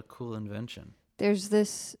boy, what a cool invention! There's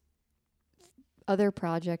this other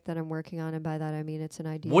project that I'm working on, and by that I mean it's an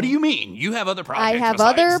idea. What do you mean? You have other projects? I have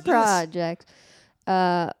besides other this? projects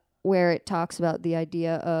where it talks about the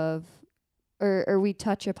idea of, or we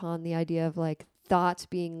touch upon the idea of like thoughts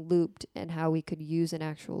being looped and how we could use an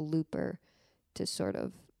actual looper to sort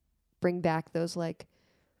of bring back those like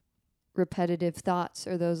repetitive thoughts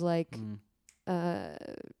or those like what's the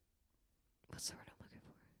word I'm looking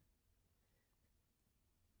for?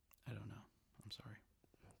 I don't know. I'm sorry.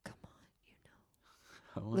 Come on, you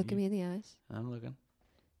know. I want Look you- at me in the eyes. I'm looking.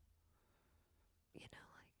 You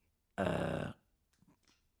know, like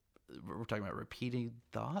We're talking about repeating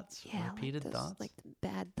thoughts. Repeated like those, thoughts. like the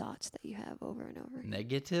bad thoughts that you have over and over.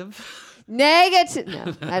 Negative. Negative.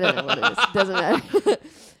 No, I don't know what it is. Doesn't matter.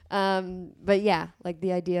 But yeah, like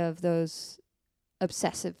the idea of those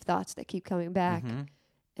obsessive thoughts that keep coming back Mhm.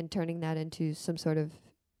 and turning that into some sort of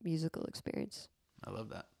musical experience. I love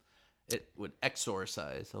that. It would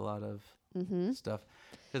exorcise a lot of Mm-hmm. stuff.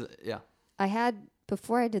 'Cause, yeah. I had,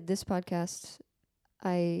 before I did this podcast,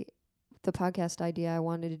 the podcast idea I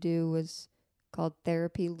wanted to do was called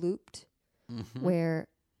Therapy Looped, Mhm. where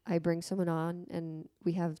I bring someone on and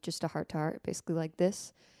we have just a heart to heart, basically like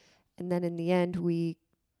this. And then in the end, we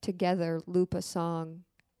together loop a song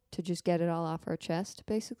to just get it all off our chest,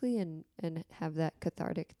 basically, and have that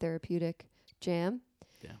cathartic, therapeutic jam.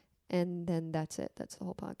 Yeah. And then that's it. That's the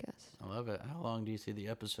whole podcast. I love it. How long do you see the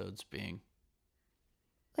episodes being?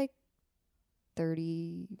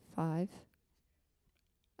 35.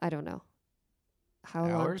 I don't know. How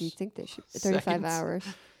long Hours? do you think they should? 35 Seconds? hours.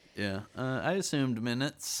 Yeah. I assumed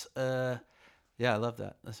minutes. Yeah, I love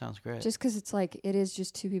that. That sounds great. Just 'cause it's like, it is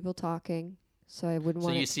just two people talking. So I wouldn't So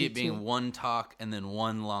want you it to see be it being too- one talk and then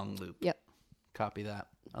one long loop. Yep. Copy that.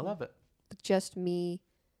 I love it. just me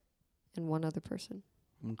and one other person.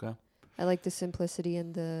 Okay. I like the simplicity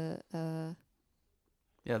and the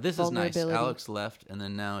Yeah, this is nice. Vulnerability. Alex left, and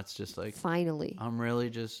then now it's just like finally. I'm really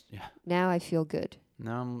just Now I feel good.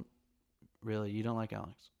 Now I'm really you don't like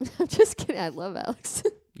Alex. I'm just kidding. I love Alex.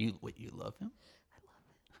 You love him? I love him.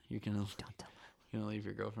 You're gonna Don't tell you're gonna leave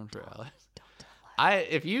your girlfriend for Alex? Don't tell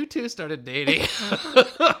If you two started dating,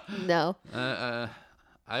 No.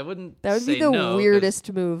 I wouldn't. That would be say the no, 'cause-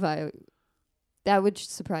 weirdest move. That would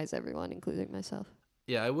surprise everyone, including myself.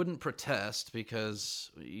 Yeah, I wouldn't protest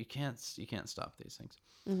because you can't stop these things.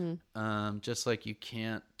 Mm-hmm. Just like you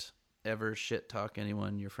can't ever shit talk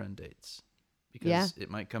anyone your friend dates because Yeah. it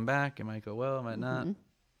might come back, it might go well, it might not.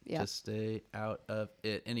 Yeah. Just stay out of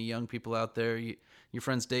it. Any young people out there, your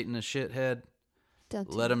friend's dating a shithead, Don't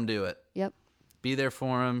do let it. them do it. Yep. Be there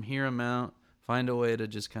for them, hear them out, find a way to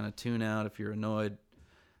just kind of tune out if you're annoyed.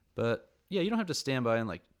 But yeah, you don't have to stand by and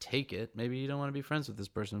like take it. Maybe you don't want to be friends with this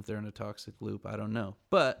person if they're in a toxic loop. I don't know.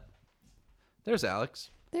 But there's Alex.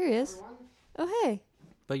 There he is. Oh, hey.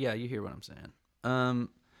 But yeah, you hear what I'm saying.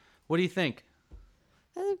 What do you think?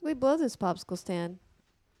 I think we blow this popsicle stand.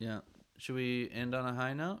 Yeah. Should we end on a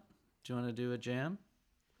high note? Do you want to do a jam?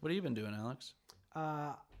 What have you been doing, Alex?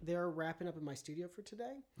 They're wrapping up in my studio for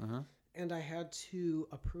today, Uh-huh. and I had to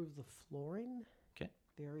approve the flooring. Okay.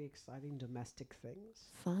 Very exciting domestic things.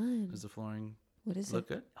 Fun. Does the flooring What is look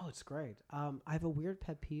it? good? Oh, it's great. I have a weird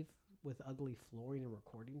pet peeve with ugly flooring in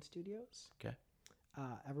recording studios. Okay.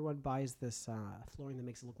 Everyone buys this flooring that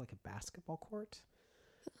makes it look like a basketball court.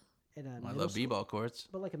 And a I middle love school- b-ball courts.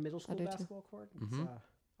 But like a middle school do too. basketball court. It's, Mhm.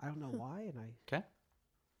 I don't know why, and Okay.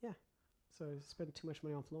 so I spend too much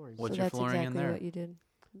money on flooring. What's so your that's flooring in exactly there? what you did.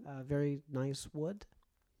 Very nice wood.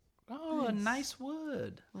 Oh, a Nice. nice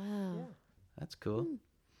wood. Wow. Yeah. That's cool.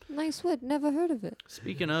 Nice wood. Never heard of it.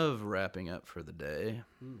 Speaking of wrapping up for the day,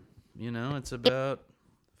 you know, it's about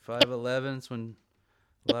 5:11. It's when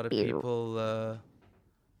a lot of people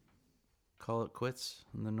call it quits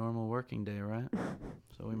on the normal working day, right?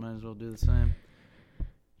 So we might as well do the same.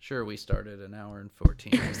 Sure, we started an hour and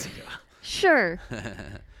 14 minutes ago. Sure.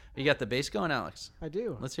 You got the bass going, Alex? I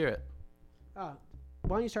do. Let's hear it. Why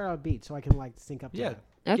don't you start out a beat so I can like sync up to Yeah. it?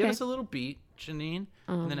 Okay. Give us a little beat, Janine,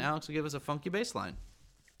 and then Alex will give us a funky bass line.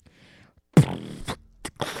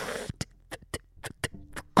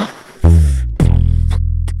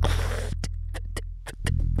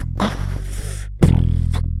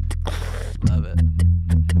 Love it.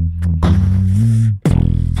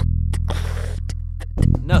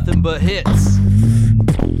 Nothing but hits.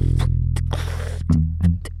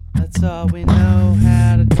 That's all we know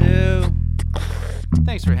how to do.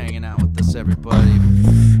 Thanks for hanging out with us, everybody.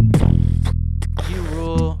 You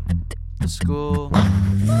rule the school.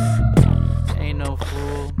 Ain't no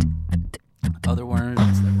fool. Other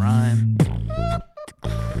words that rhyme.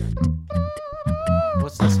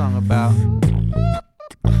 What's the song about?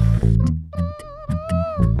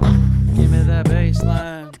 Give me that bass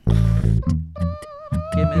line.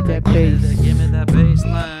 Give me that bass. Give me that bass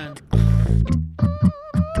line.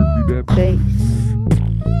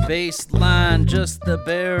 Bass line, just the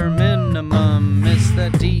bare minimum. It's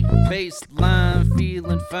that deep bass line,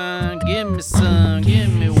 feeling fine. Give me some,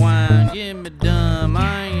 give me wine, give me dumb.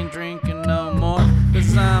 I ain't drinking no more,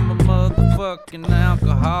 'cause I'm a motherfucking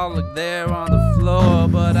alcoholic there on the floor.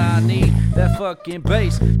 But I need that fucking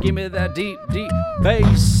bass. Give me that deep, deep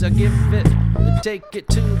bass. I give it, take it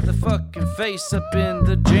to the fucking face up in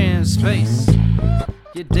the jam space.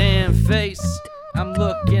 Your damn face, I'm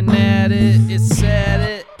looking at it, it's sad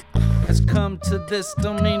it has come to this.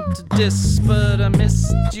 Don't mean to diss, but I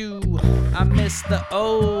missed you. I miss the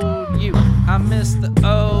old you. I miss the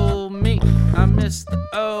old me. I miss the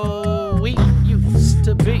old we used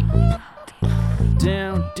to be.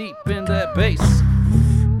 Down deep in that bass.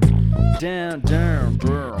 Down, down,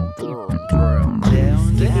 down, down, down, down.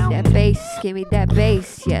 Give me that bass, give me that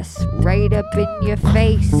bass, yes, right up in your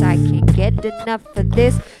face. I can't get enough of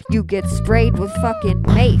this. You get sprayed with fucking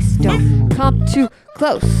mace. Don't come too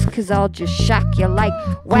close, 'cause I'll just shock you like,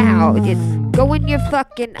 wow. It's go in your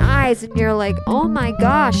fucking eyes and you're like, oh my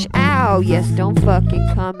gosh, ow. Yes, don't fucking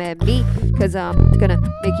come at me, 'cause I'm gonna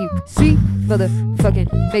make you see,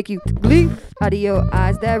 motherfucking make you bleed out of your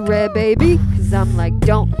eyes, that red baby. 'Cause I'm like,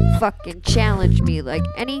 don't fucking challenge me like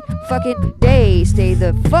any fucking day. Stay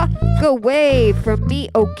the fuck away from me,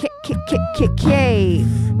 okay,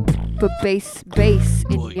 but bass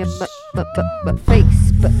in your face, but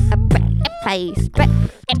face, but I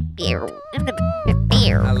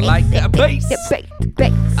like that bass.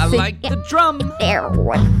 I like the drum.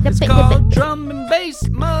 It's called drum and bass,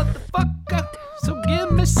 motherfucker. So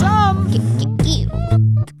give me some.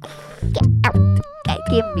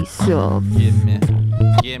 Give me some.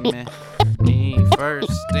 Give me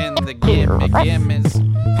first in the gimmes.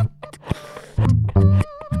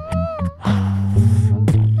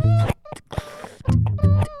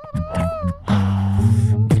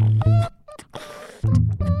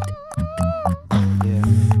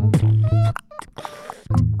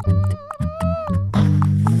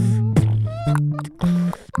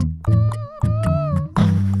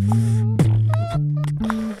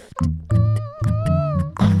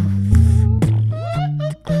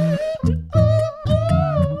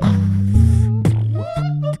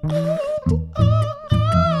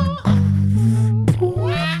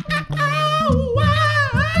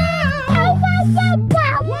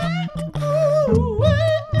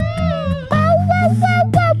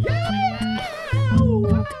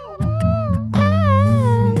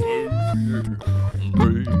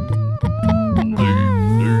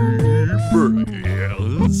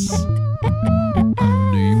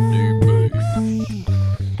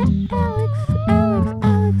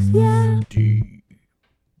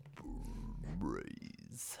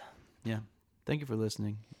 Thank you for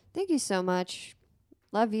listening. Thank you so much.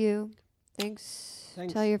 Love you. Thanks.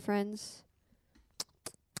 Tell your friends.